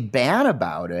inherently bad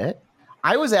about it.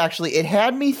 It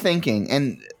had me thinking,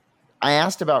 and I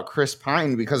asked about Chris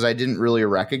Pine because I didn't really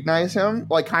recognize him.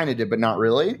 Well, I kind of did, but not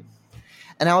really.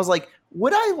 And I was like,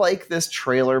 would I like this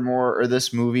trailer more or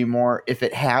this movie more if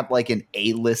it had like an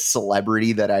A-list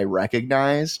celebrity that I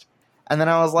recognized? And then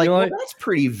I was like, that's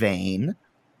pretty vain.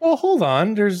 Well, hold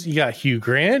on. You got Hugh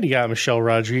Grant, you got Michelle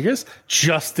Rodriguez,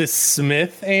 Justice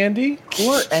Smith, Andy. Who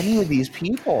are any of these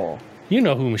people? You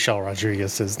know who Michelle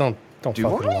Rodriguez is. Don't fucking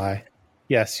lie.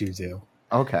 Yes, you do.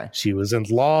 Okay. She was in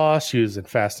Lost. She was in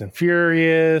Fast and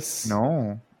Furious.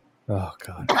 No. Oh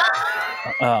God.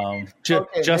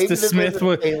 Okay, Justice maybe Smith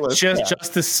was A-list cast.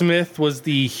 Justice Smith was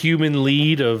the human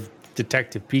lead of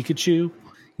Detective Pikachu.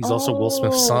 He's also Will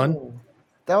Smith's son.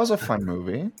 That was a fun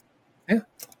movie.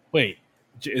 Wait,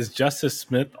 is Justice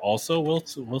Smith also Will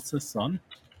Smith's son?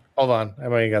 Hold on, I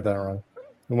might have got that wrong.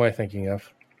 Who am I thinking of?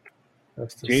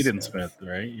 Justice Jaden Smith,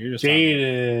 right? You're just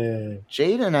Jaden.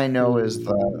 Jaden, I know, is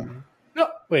the No,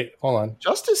 wait, hold on.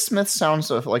 Justice Smith sounds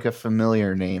like a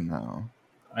familiar name though.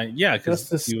 Yeah, because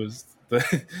Justice- he was the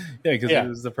he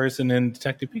was the person in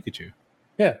Detective Pikachu.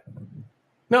 Yeah.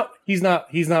 No, he's not.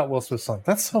 He's not Will Smith's son.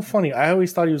 That's so funny. I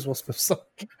always thought he was Will Smith's son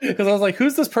because I was like,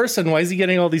 "Who's this person? Why is he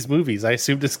getting all these movies?" I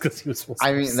assumed it's because he was Will Smith's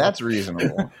I mean, son. that's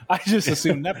reasonable. I just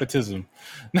assumed nepotism.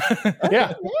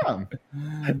 Yeah. Yeah.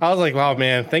 I was like, "Wow,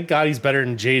 man! Thank God he's better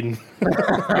than Jaden."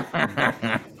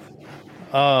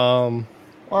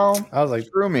 Well, I was like,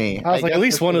 screw me. I was like, guess at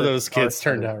least this one of was a those kids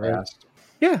star turned out studded right. cast.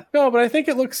 Yeah, no, but I think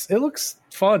it looks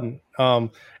fun.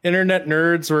 Internet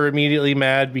nerds were immediately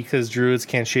mad because druids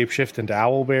can't shapeshift into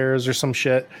owl bears or some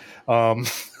shit. Oh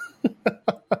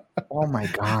my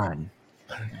god!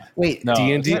 Wait, No,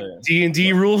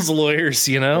 D&D rules lawyers,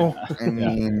 you know. I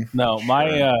mean, no,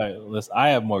 my listen, I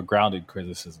have more grounded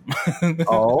criticism.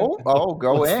 oh,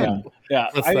 go What's in. Yeah,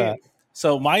 What's that?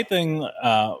 So my thing,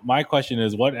 my question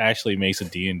is, what actually makes a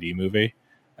D&D movie?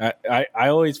 I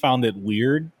always found it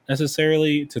weird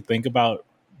necessarily to think about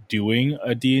doing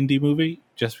a D&D movie,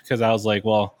 just because I was like,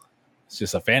 well, it's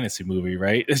just a fantasy movie,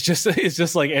 right? It's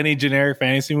just like any generic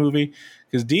fantasy movie,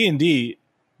 because D&D's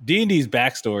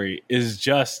backstory is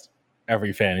just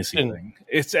every fantasy thing.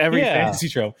 It's every fantasy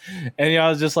trope. And I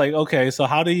was just like, okay, so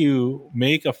how do you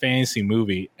make a fantasy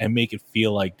movie and make it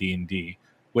feel like D&D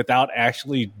without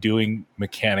actually doing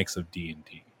mechanics of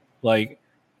D&D? Like,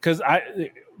 because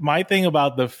my thing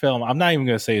about the film, I'm not even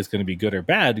going to say it's going to be good or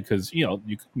bad, because you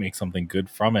could make something good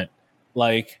from it.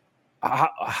 Like,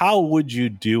 how would you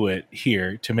do it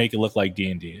here to make it look like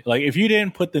D&D? Like, if you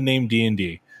didn't put the name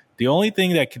D&D, the only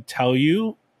thing that could tell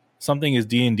you something is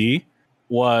D&D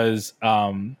was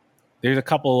there's a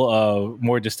couple of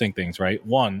more distinct things, right?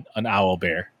 1, an owl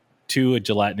bear. 2, a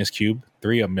gelatinous cube.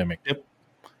 3, a mimic. Yep.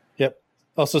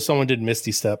 Also, someone did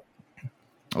Misty Step.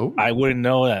 Oh, I wouldn't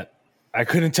know that. I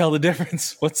couldn't tell the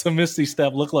difference. What's a Misty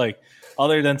Step look like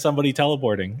other than somebody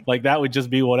teleporting? Like, that would just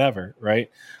be whatever,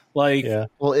 right? Like, Yeah,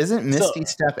 well, isn't Misty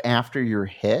Step after you're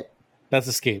hit? that's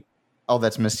Escape. Oh,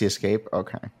 that's Misty Escape.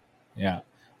 Okay. yeah.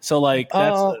 So like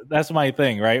that's my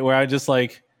thing, right? Where I just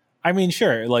like, I mean,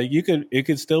 sure, like it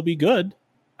could still be good,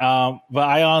 but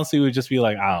I honestly would just be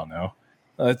like, I don't know.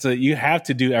 You have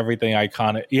to do everything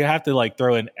iconic. You have to like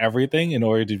throw in everything in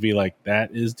order to be like,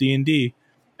 that is D&D,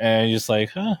 and you're just like,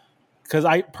 huh? Because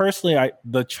I personally,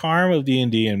 the charm of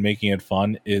D&D and making it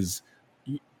fun is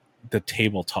the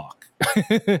table talk,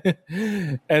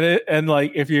 and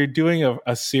like if you're doing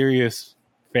a serious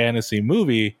fantasy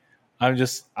movie, I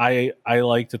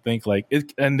like to think like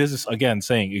it, and this is again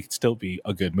saying it could still be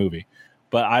a good movie,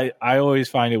 but I always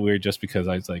find it weird just because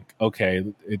I was like, okay,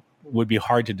 it would be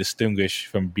hard to distinguish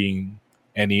from being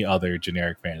any other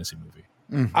generic fantasy movie.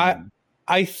 Mhm.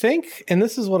 I think, and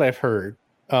this is what I've heard,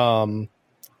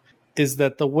 is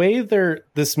that the way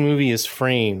this movie is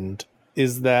framed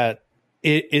is that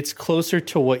it's closer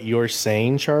to what you're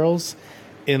saying, Charles,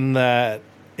 in that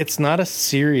it's not a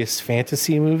serious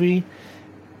fantasy movie.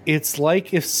 It's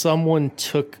like if someone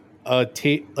took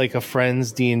like a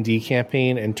friend's D&D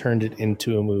campaign and turned it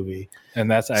into a movie. And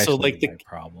that's actually like my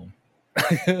problem.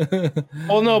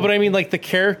 Well, no, but I mean, like the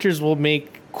characters will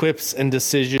make quips and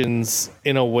decisions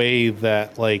in a way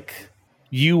that like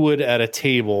you would at a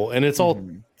table, and it's all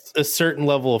a certain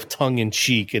level of tongue in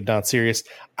cheek and not serious.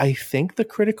 I think the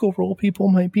Critical Role people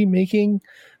might be making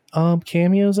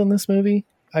cameos in this movie.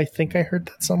 I think I heard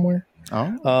that somewhere.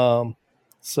 Oh,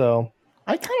 So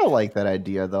I kind of like that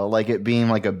idea though, like it being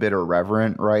like a bit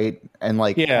irreverent, right? And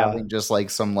like having just like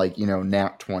some like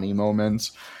nat 20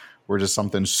 moments where just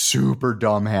something super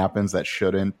dumb happens that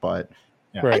shouldn't, but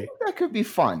I right. think that could be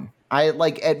fun. I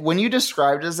like when you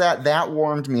described it as that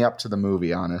warmed me up to the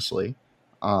movie, honestly.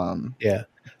 Yeah.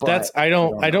 But That's I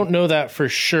don't know that for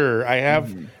sure. I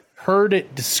have heard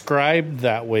it described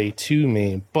that way to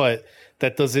me, but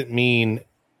that doesn't mean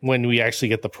when we actually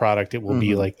get the product it will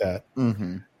be like that.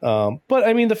 But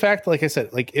I mean, the fact, like I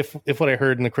said, like if what I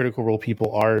heard in the Critical Role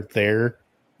people are there,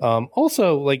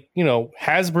 also like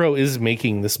Hasbro is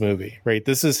making this movie, right?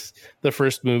 This is the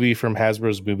first movie from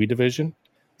Hasbro's movie division,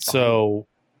 so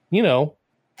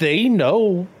they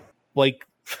know like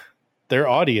their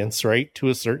audience, right, to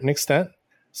a certain extent.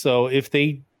 So if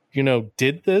they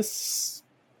did this,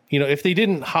 if they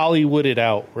didn't Hollywood it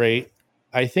out, right,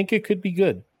 I think it could be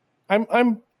good.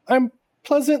 I'm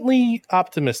pleasantly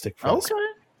optimistic for this. Okay.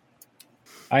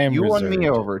 I am. You won reserved. me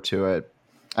over to it,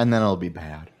 and then it'll be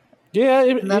bad.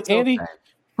 Yeah, That's Andy, okay.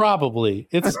 probably.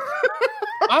 It's.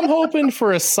 I'm hoping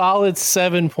for a solid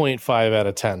 7.5 out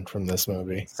of 10 from this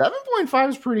movie. 7.5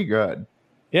 is pretty good.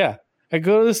 Yeah, I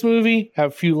go to this movie,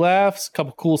 have a few laughs, a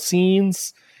couple cool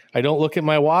scenes. I don't look at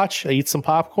my watch. I eat some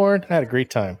popcorn. I had a great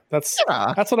time. That's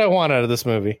what I want out of this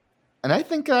movie. And I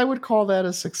think I would call that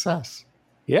a success.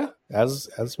 Yeah, as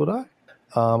would I.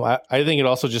 I think it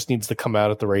also just needs to come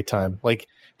out at the right time. Like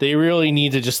they really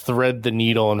need to just thread the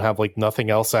needle and have like nothing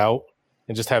else out,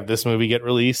 and just have this movie get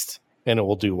released, and it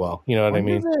will do well. You know what I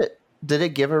mean? Did it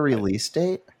give a release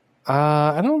date?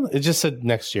 I don't. It just said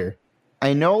next year.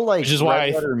 I know, like Which is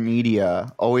why Red Letter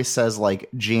Media always says like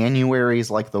January is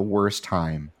like the worst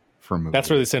time for movies. That's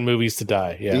where they send movies to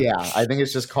die. Yeah, I think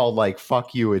it's just called like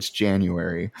 "fuck you." It's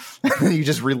January. You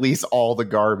just release all the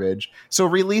garbage. So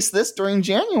release this during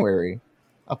January.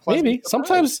 Maybe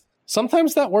sometimes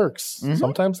that works. Mhm.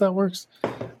 Sometimes that works.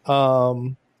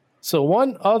 So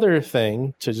one other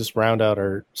thing to just round out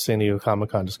our San Diego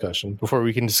Comic-Con discussion before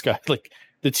we can discuss like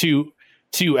the two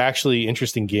actually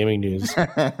interesting gaming news.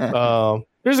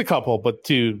 There's a couple, but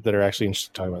two that are actually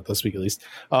interesting to talk about this week at least,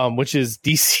 which is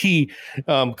DC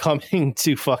coming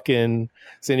to fucking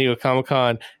San Diego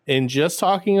Comic-Con and just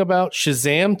talking about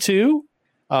Shazam 2,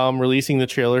 releasing the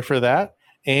trailer for that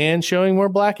and showing more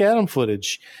Black Adam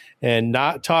footage. And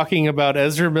not talking about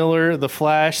Ezra Miller, The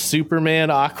Flash, Superman,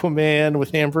 Aquaman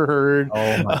with Amber Heard.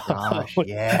 Oh my gosh!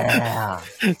 Yeah.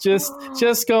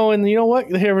 just going. You know what?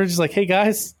 They were just like, hey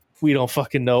guys, we don't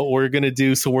fucking know what we're gonna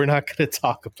do, so we're not gonna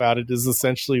talk about it. Is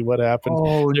essentially what happened.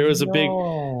 There was a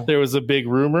big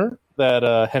rumor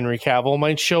that Henry Cavill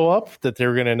might show up. That they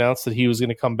were gonna announce that he was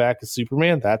gonna come back as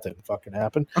Superman. That didn't fucking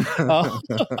happen.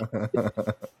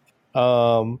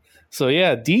 So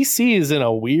yeah, DC is in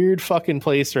a weird fucking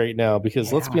place right now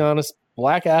because let's be honest,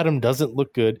 Black Adam doesn't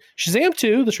look good. Shazam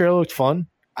 2, the trailer looked fun.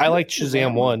 I liked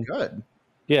Shazam 1. Good.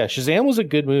 Yeah, Shazam was a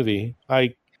good movie.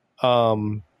 It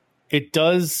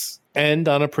does end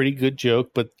on a pretty good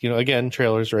joke, but you know, again,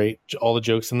 trailers, right? All the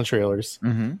jokes in the trailers.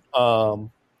 Mm-hmm.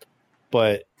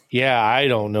 But yeah, I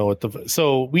don't know what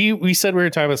so we said we were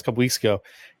talking about this a couple weeks ago.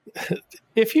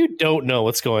 If you don't know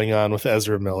what's going on with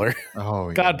Ezra Miller,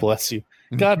 God bless you.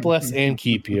 God bless and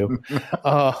keep you.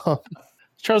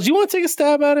 Charles, you want to take a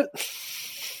stab at it?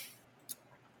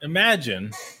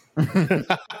 Imagine,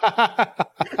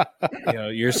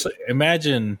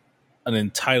 imagine an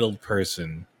entitled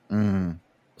person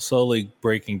slowly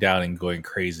breaking down and going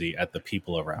crazy at the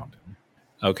people around him.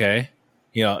 Okay,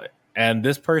 and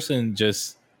this person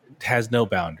just has no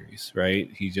boundaries, right?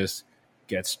 He just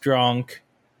gets drunk,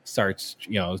 starts,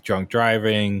 drunk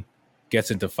driving,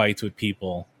 gets into fights with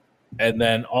people. And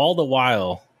then all the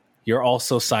while, you're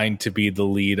also signed to be the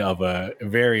lead of a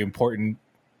very important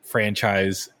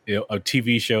franchise of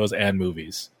TV shows and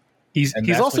movies. He's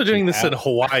also doing this in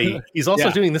Hawaii. He's also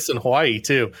doing this in Hawaii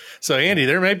too. So Andy,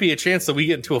 there might be a chance that we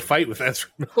get into a fight with Ezra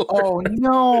Miller. Oh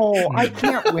no, I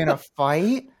can't win a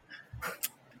fight.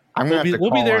 I'm gonna have to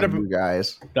call on you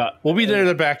guys. We'll be there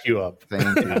to back you up.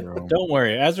 Thank you. Don't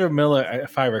worry, Ezra Miller,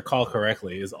 if I recall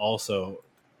correctly, is also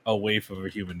a waif of a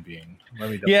human being.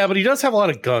 Yeah, but he does have a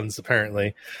lot of guns,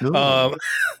 apparently. One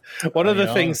of the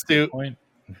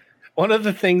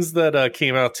things that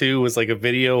came out too was like a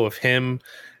video of him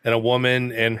and a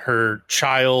woman and her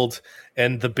child,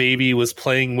 and the baby was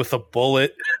playing with a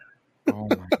bullet. Oh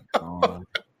my god!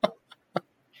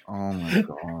 Oh my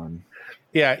god!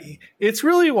 Yeah, it's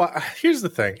really here's the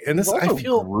thing, and this I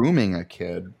feel grooming a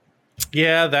kid.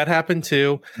 Yeah, that happened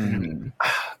too. Mm-hmm.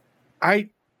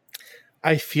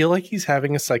 I feel like he's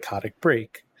having a psychotic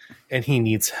break and he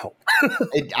needs help.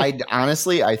 I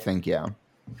honestly think, yeah.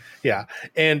 Yeah.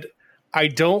 And I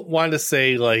don't want to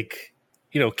say like,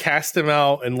 cast him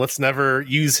out and let's never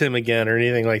use him again or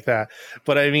anything like that.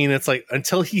 But I mean, it's like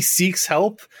until he seeks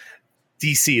help,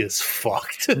 DC is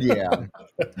fucked. Yeah.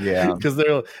 Because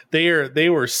they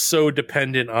were so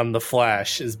dependent on the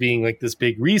Flash as being like this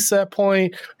big reset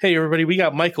point. Hey, everybody, we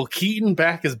got Michael Keaton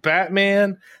back as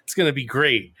Batman. It's going to be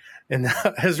great. And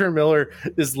now Ezra Miller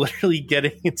is literally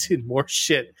getting into more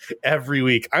shit every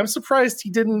week. I'm surprised he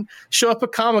didn't show up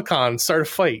at Comic-Con and start a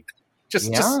fight.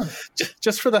 Just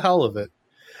for the hell of it.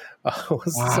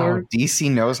 Wow,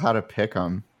 DC knows how to pick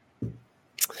them.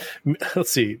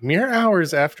 Let's see. Mere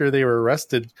hours after they were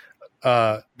arrested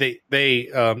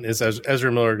as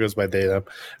Ezra Miller goes by they them.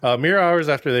 Mere hours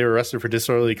after they were arrested for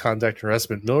disorderly conduct and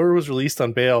harassment, Miller was released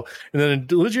on bail and then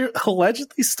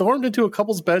allegedly stormed into a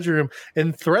couple's bedroom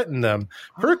and threatened them.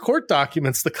 Per court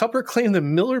documents, the couple claimed that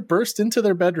Miller burst into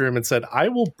their bedroom and said, "I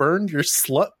will burn your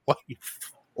slut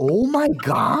wife." Oh my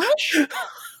gosh!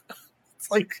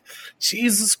 It's like,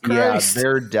 Jesus Christ. Yeah,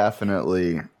 they're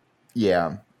definitely.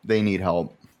 Yeah, they need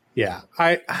help. Yeah,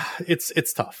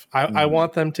 it's tough. I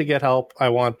want them to get help. I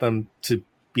want them to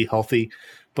be healthy,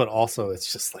 but also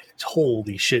it's just like,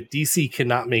 holy shit, DC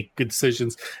cannot make good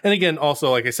decisions. And again, also,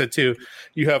 like I said too,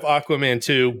 you have Aquaman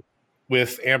 2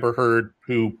 with Amber Heard,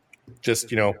 who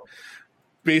just,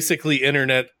 basically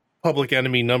internet public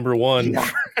enemy number one.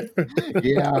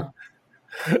 Yeah.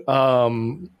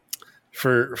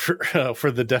 For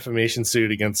the defamation suit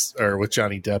with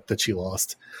Johnny Depp that she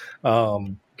lost.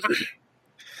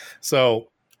 So,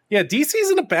 yeah,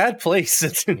 DC's in a bad place.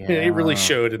 It really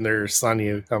showed in their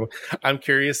Sonya comic. I'm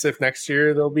curious if next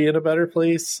year they'll be in a better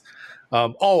place.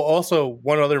 Also,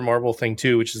 one other Marvel thing,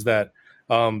 too, which is that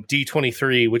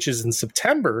D23, which is in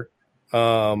September,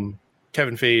 Kevin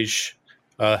Feige,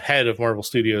 head of Marvel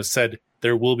Studios, said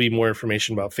there will be more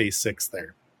information about Phase 6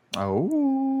 there.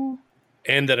 Oh.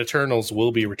 And that Eternals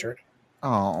will be returning.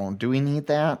 Oh, do we need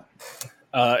that?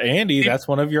 Andy, that's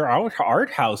one of your art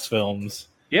house films.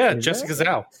 Yeah, Jessica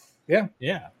Zhao.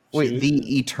 Yeah. Wait,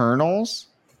 the Eternals?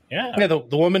 Yeah. The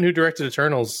woman who directed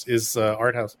Eternals is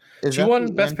art house. She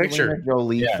won Best Picture.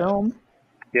 Jolie film?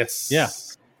 Yes. Yeah.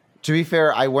 To be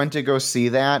fair, I went to go see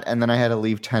that, and then I had to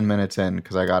leave 10 minutes in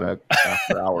because I got a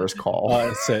after-hours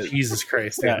call. Jesus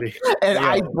Christ, Andy. And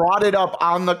I brought it up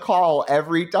on the call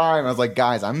every time. I was like,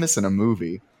 guys, I'm missing a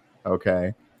movie.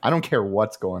 Okay? I don't care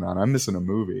what's going on. I'm missing a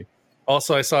movie.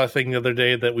 Also, I saw a thing the other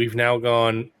day that we've now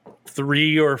gone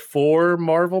 3 or 4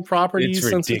 Marvel properties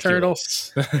since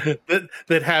Eternals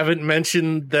that haven't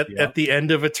mentioned that at the end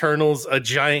of Eternals, a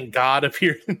giant god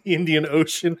appeared in the Indian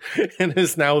Ocean and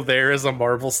is now there as a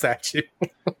Marvel statue.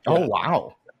 Oh,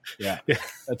 wow. Yeah,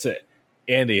 that's it.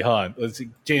 Andy, hold on.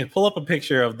 James, pull up a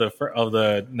picture of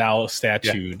the now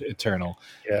statued Eternal.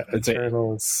 Yeah,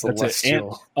 Eternal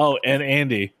Celestial. And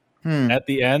Andy, at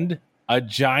the end, a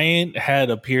giant head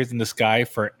appears in the sky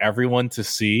for everyone to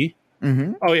see.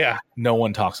 Mm-hmm. Oh yeah, no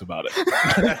one talks about it.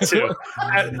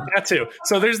 That too.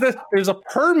 So there's a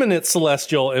permanent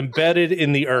celestial embedded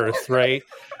in the earth, right?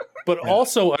 But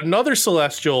also another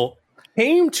celestial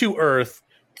came to Earth,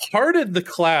 parted the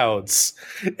clouds,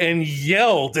 and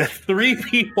yelled at 3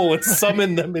 people and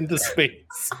summoned them into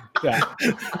space. Yeah.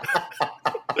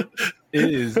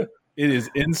 It is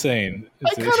insane.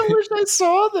 I kind of wish I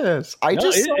saw this. I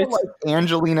saw like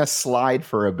Angelina slide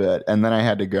for a bit, and then I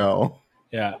had to go.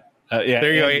 Yeah.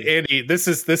 There you go, Andy. This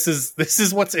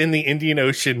is what's in the Indian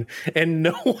Ocean, and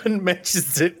no one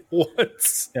mentions it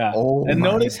once. Yeah. Oh, and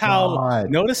notice how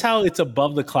it's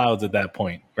above the clouds at that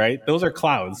point, right? Those are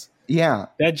clouds. Yeah.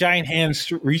 That giant hand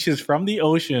reaches from the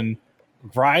ocean,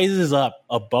 rises up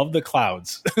above the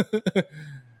clouds.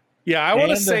 Yeah, I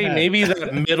want to say maybe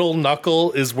that middle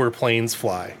knuckle is where planes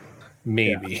fly.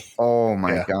 Maybe. Yeah. Oh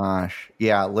my gosh.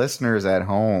 Yeah, listeners at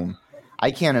home,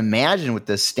 I can't imagine what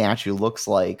this statue looks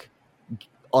like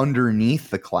underneath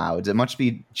the clouds. It must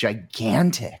be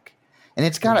gigantic. And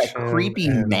it's got a creepy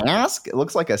mask. It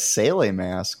looks like a Sele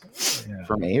mask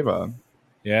from Ava.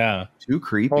 Yeah. Too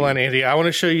creepy. Hold on, Andy. I want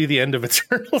to show you the end of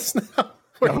Eternals now.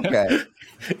 Okay.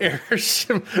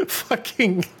 Airship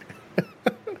fucking...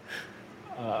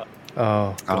 it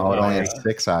only has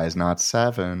 6 eyes, not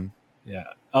 7. Yeah.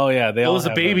 Oh, yeah. It was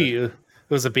a baby. It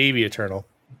was a baby Eternal.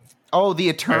 Oh, the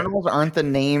Eternals aren't the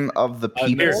name of the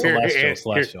people.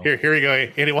 Here we go.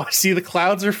 Andy, watch. See, the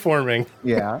clouds are forming.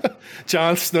 Yeah.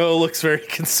 Jon Snow looks very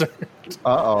concerned.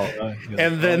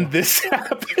 And then this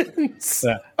happens.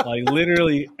 Yeah. Like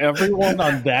literally everyone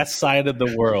on that side of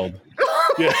the world.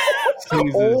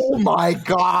 Oh my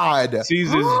God. Sees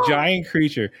this giant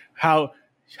creature. How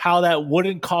that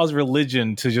wouldn't cause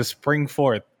religion to just spring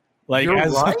forth. Like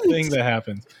as a thing that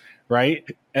happens. Right?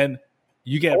 And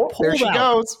you get pulled there she out.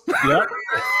 Goes. Yep.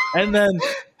 And then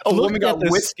look at the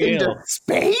scale. Into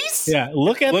space? Yeah,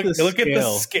 look at the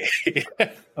scale.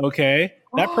 Okay?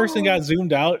 That person got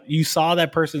zoomed out. You saw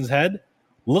that person's head.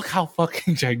 Look how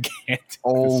fucking gigantic.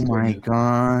 Oh my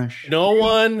gosh. No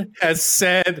one has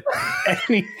said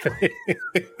anything.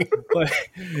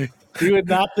 Like, you would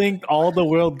not think all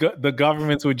the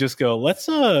governments would just go, let's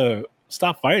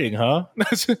stop fighting, huh?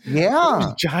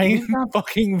 Yeah. Giant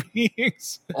fucking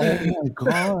beings. Oh my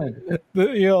God.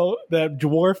 That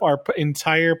dwarf our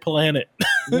entire planet.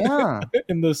 Yeah.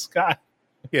 In the sky.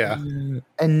 Yeah.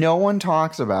 And no one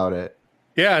talks about it.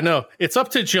 Yeah, no, it's up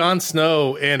to Jon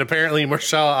Snow and apparently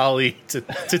Mahershala Ali to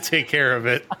take care of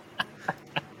it.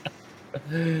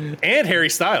 And Harry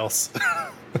Styles.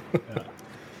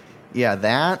 Yeah,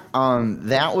 that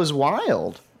was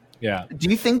wild. Yeah. Do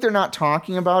you think they're not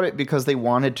talking about it because they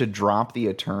wanted to drop the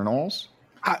Eternals?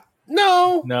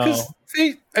 No. No.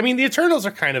 The Eternals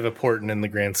are kind of important in the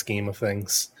grand scheme of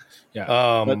things. Yeah.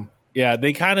 But yeah,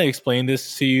 they kind of explained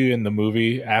this to you in the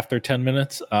movie after 10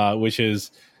 minutes, which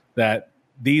is that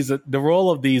the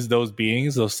role of those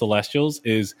beings, those celestials,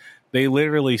 is they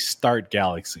literally start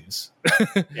galaxies.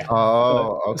 Yeah.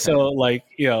 Oh, okay. So, like,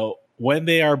 when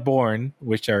they are born,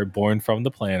 which are born from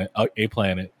the planet, a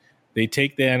planet, they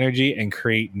take the energy and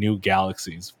create new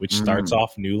galaxies, which starts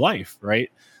off new life,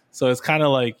 right? So it's kind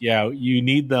of like, you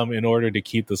need them in order to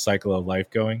keep the cycle of life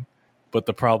going. But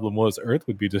the problem was Earth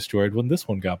would be destroyed when this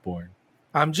one got born.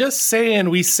 I'm just saying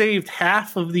we saved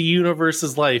half of the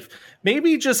universe's life.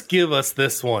 Maybe just give us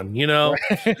this one,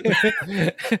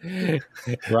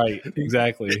 Right,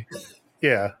 exactly.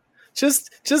 Yeah. Just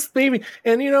maybe.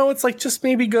 And, it's like, just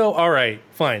maybe go, all right,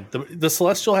 fine. The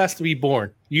Celestial has to be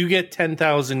born. You get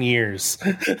 10,000 years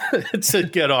to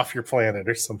get off your planet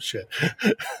or some shit.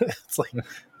 It's like,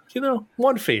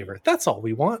 one favor. That's all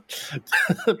we want.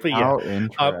 But yeah. How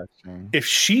interesting. If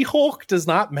She-Hulk does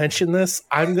not mention this,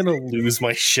 I'm going to lose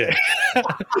my shit.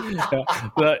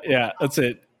 Yeah, that's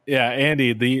it. Yeah,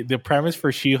 Andy, the premise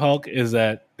for She-Hulk is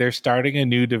that they're starting a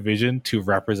new division to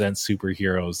represent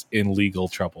superheroes in legal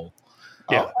trouble.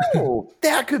 Yeah. Oh,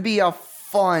 that could be a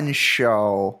fun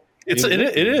show.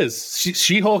 It is.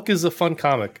 She-Hulk is a fun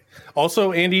comic.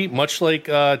 Also, Andy, much like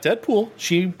Deadpool,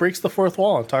 she breaks the fourth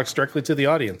wall and talks directly to the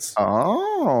audience.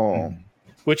 Oh.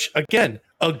 Which, again,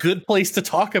 a good place to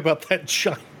talk about that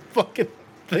giant fucking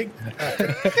thing.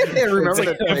 Remember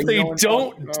like, if they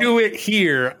don't do it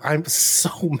here, I'm so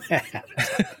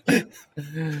mad.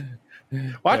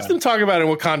 Watch them talk about it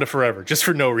in Wakanda Forever, just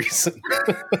for no reason.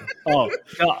 No,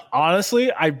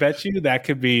 honestly, I bet you that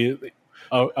could be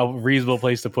a reasonable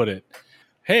place to put it.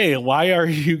 Hey, why are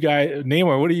you guys,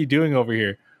 Namor, what are you doing over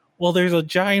here? Well, there's a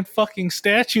giant fucking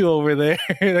statue over there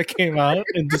that came out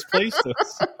and displaced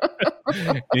us.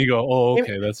 And you go, oh,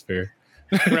 okay, that's fair.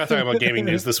 We're not talking about gaming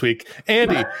news this week.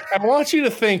 Andy, I want you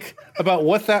to think about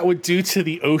what that would do to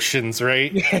the oceans,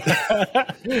 right?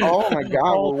 Oh my God.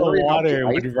 All the water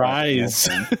would rise.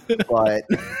 But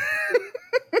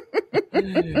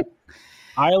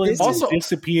islands also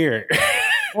disappear.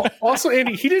 Well, also,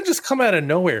 Andy, he didn't just come out of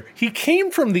nowhere. He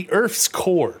came from the Earth's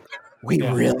core. Wait,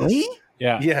 really?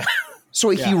 Yeah. Yeah. So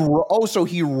he rose.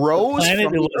 The planet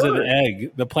from was Earth. an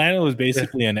egg. The planet was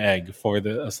basically an egg for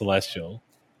a celestial.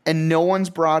 And no one's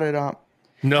brought it up.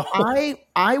 No.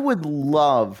 I would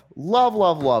love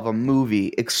a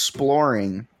movie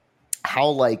exploring how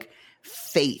like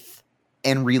faith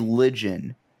and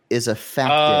religion is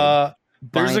affected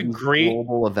by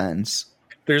global events.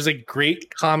 There's a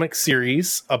great comic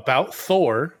series about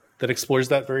Thor that explores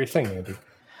that very thing, Andy.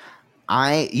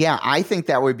 I think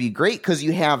that would be great because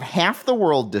you have half the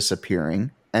world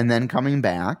disappearing and then coming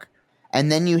back,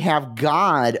 and then you have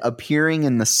God appearing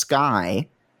in the sky.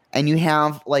 And you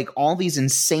have like all these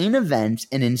insane events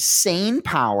and insane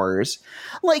powers.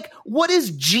 Like, what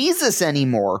is Jesus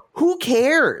anymore? Who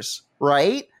cares?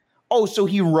 Right? Oh, so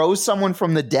he rose someone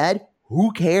from the dead?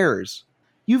 Who cares?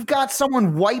 You've got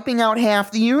someone wiping out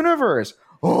half the universe.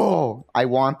 Oh, I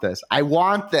want this.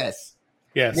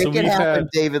 Yeah, Make it happen,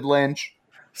 David Lynch.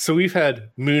 So we've had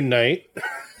Moon Knight,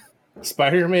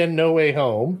 Spider-Man No Way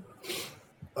Home,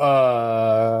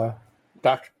 Doctor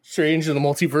Strange in the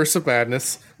Multiverse of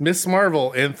Madness, Miss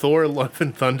Marvel, and Thor: Love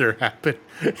and Thunder happen,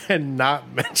 and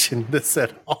not mention this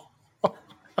at all.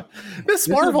 Miss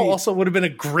Marvel also would have been a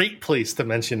great place to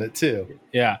mention it too.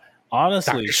 Yeah,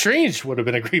 honestly, Doctor Strange would have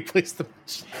been a great place to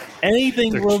mention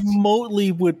anything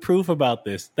remotely with proof about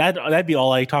this. That'd be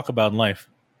all I talk about in life.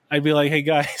 I'd be like, hey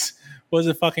guys, what does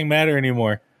it fucking matter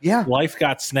anymore? Yeah, life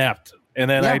got snapped, and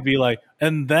then I'd be like,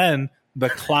 and then the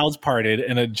clouds parted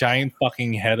and a giant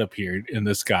fucking head appeared in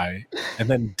the sky and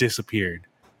then disappeared.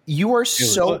 You are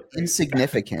so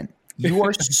insignificant. You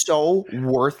are so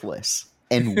worthless.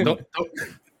 And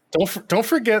don't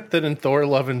forget that in Thor: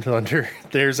 Love and Thunder,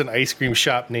 there's an ice cream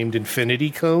shop named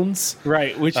Infinity Cones,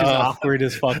 right? Which is awkward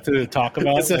as fuck to talk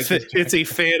about. It's a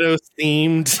Thanos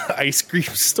themed ice cream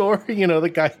store. You know, the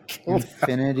guy killed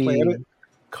Infinity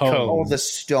Cones. Oh, the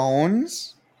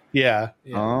stones. Yeah.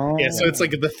 Oh. Yeah, so it's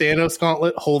like the Thanos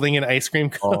gauntlet holding an ice cream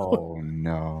cone. Oh,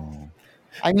 no.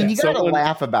 I mean, you gotta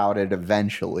laugh about it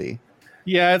eventually.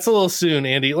 Yeah, it's a little soon,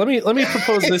 Andy. Let me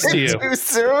propose this to you. Too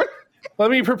soon?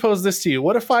 Let me propose this to you.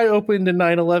 What if I opened a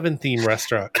 9/11 theme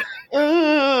restaurant?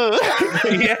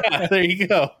 Yeah, there you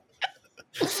go.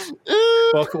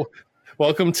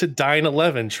 Welcome to Dine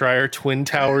 11. Try our twin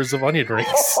towers of onion rings.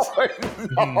 Oh,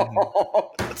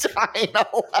 no. Dine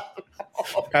 11.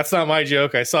 That's not my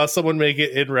joke. I saw someone make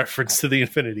it in reference to the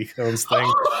Infinity Cones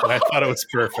thing, and I thought it was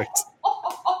perfect.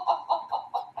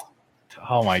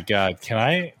 Oh my god! Can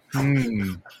I?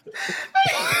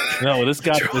 No,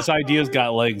 this idea's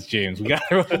got legs, James. We got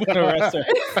to arrest her.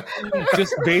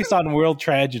 Just based on world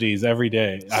tragedies every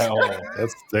day.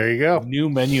 There you go. New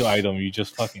menu item. You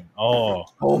just fucking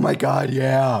Oh my god!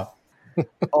 Yeah.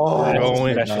 Oh,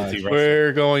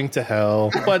 we're going to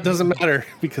hell, but it doesn't matter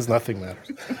because nothing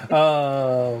matters.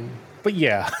 But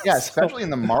yeah, especially in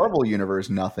the Marvel universe,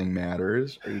 nothing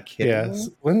matters. Are you kidding? Yes.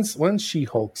 When's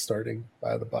She-Hulk starting?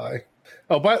 By the by.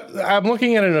 Oh, but I'm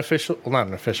looking at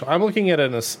I'm looking at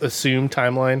an assumed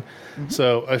timeline. Mm-hmm.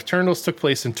 So Eternals took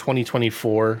place in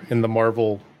 2024 in the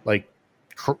Marvel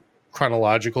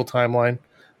chronological timeline.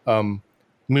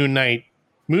 Moon Knight,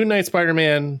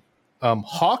 Spider-Man,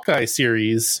 Hawkeye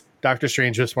series, Doctor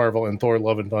Strange, Miss Marvel, and Thor: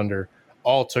 Love and Thunder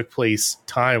all took place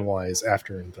time-wise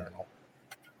after Eternal.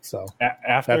 So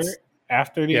after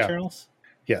the Eternals?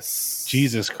 Yes.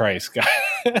 Jesus Christ, guys.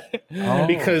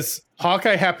 Because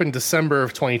Hawkeye happened December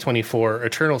of 2024.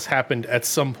 Eternals happened at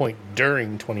some point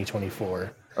during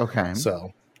 2024. Okay.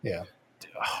 So, yeah.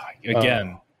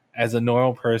 Again, as a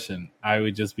normal person, I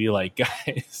would just be like,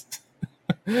 guys...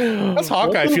 How's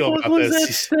Hawkeye feel about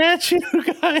this? That statue,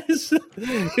 guys?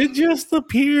 It just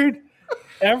appeared.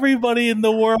 Everybody in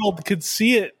the world could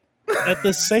see it at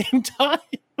the same time.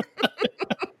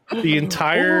 The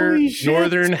entire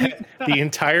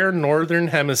northern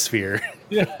hemisphere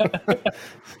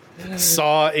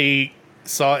saw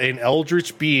an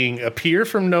eldritch being appear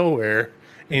from nowhere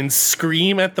and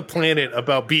scream at the planet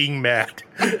about being mad.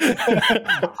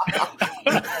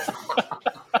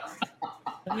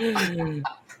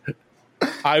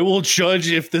 I will judge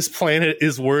if this planet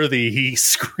is worthy, he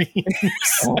screams.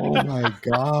 Oh my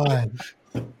god.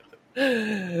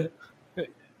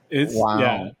 Wow.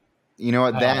 Yeah. You know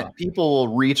what? That people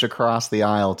will reach across the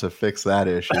aisle to fix that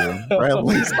issue. Or at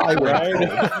least I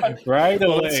would. Right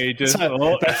away.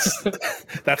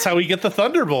 That's how we get the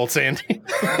Thunderbolts, Andy.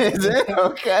 Is it?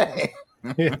 Okay.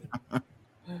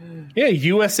 Yeah,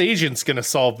 U.S. agent's going to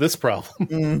solve this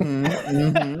problem.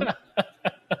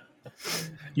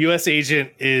 U.S.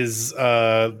 agent is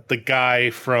the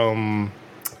guy from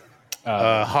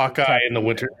Hawkeye and the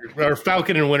Winter, or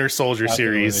Falcon and Winter Soldier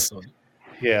series.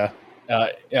 Yeah.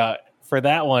 For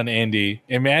that one, Andy,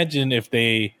 imagine if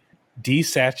they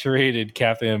desaturated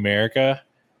Captain America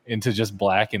into just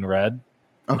black and red,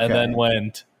 and then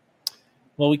went,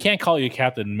 well, we can't call you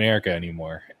Captain America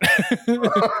anymore.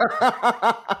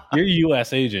 You're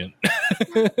U.S. agent.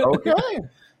 Okay.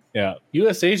 Yeah.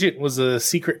 U.S. agent was a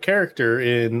secret character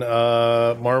in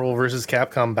Marvel vs.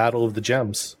 Capcom Battle of the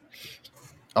Gems.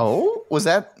 Oh, was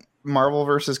that Marvel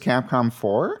vs. Capcom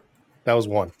 4? That was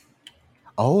one.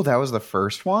 Oh, that was the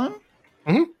first one?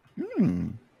 Mm-hmm.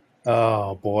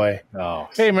 Oh, boy. Oh.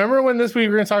 Hey, remember when this week we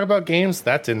were going to talk about games?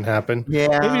 That didn't happen.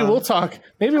 Yeah. Maybe we'll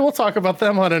talk about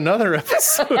them on another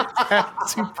episode of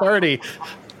Two Party.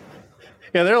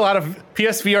 Yeah, there are a lot of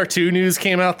PSVR 2 news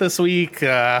came out this week.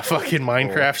 Fucking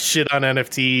Minecraft shit on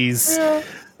NFTs. Yeah.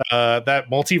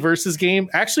 That Multiverses game,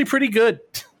 actually pretty good.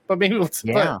 But maybe we'll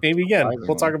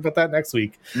talk about that next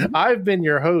week. Mm-hmm. I've been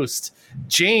your host,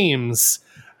 James.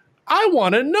 I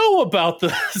want to know about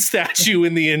the statue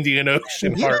in the Indian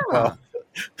Ocean, Hartwell.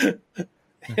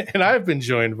 And I've been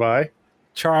joined by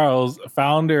Charles,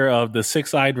 founder of the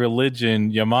six-eyed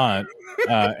religion Yamant.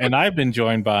 And I've been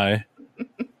joined by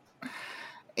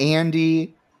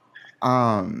Andy.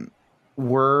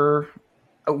 We're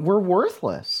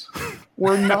worthless.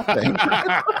 We're nothing.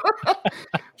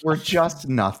 We're just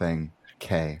nothing.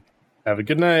 Okay. Have a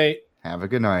good night. Have a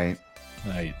good night.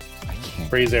 Night. I can't.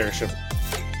 Praise Airship.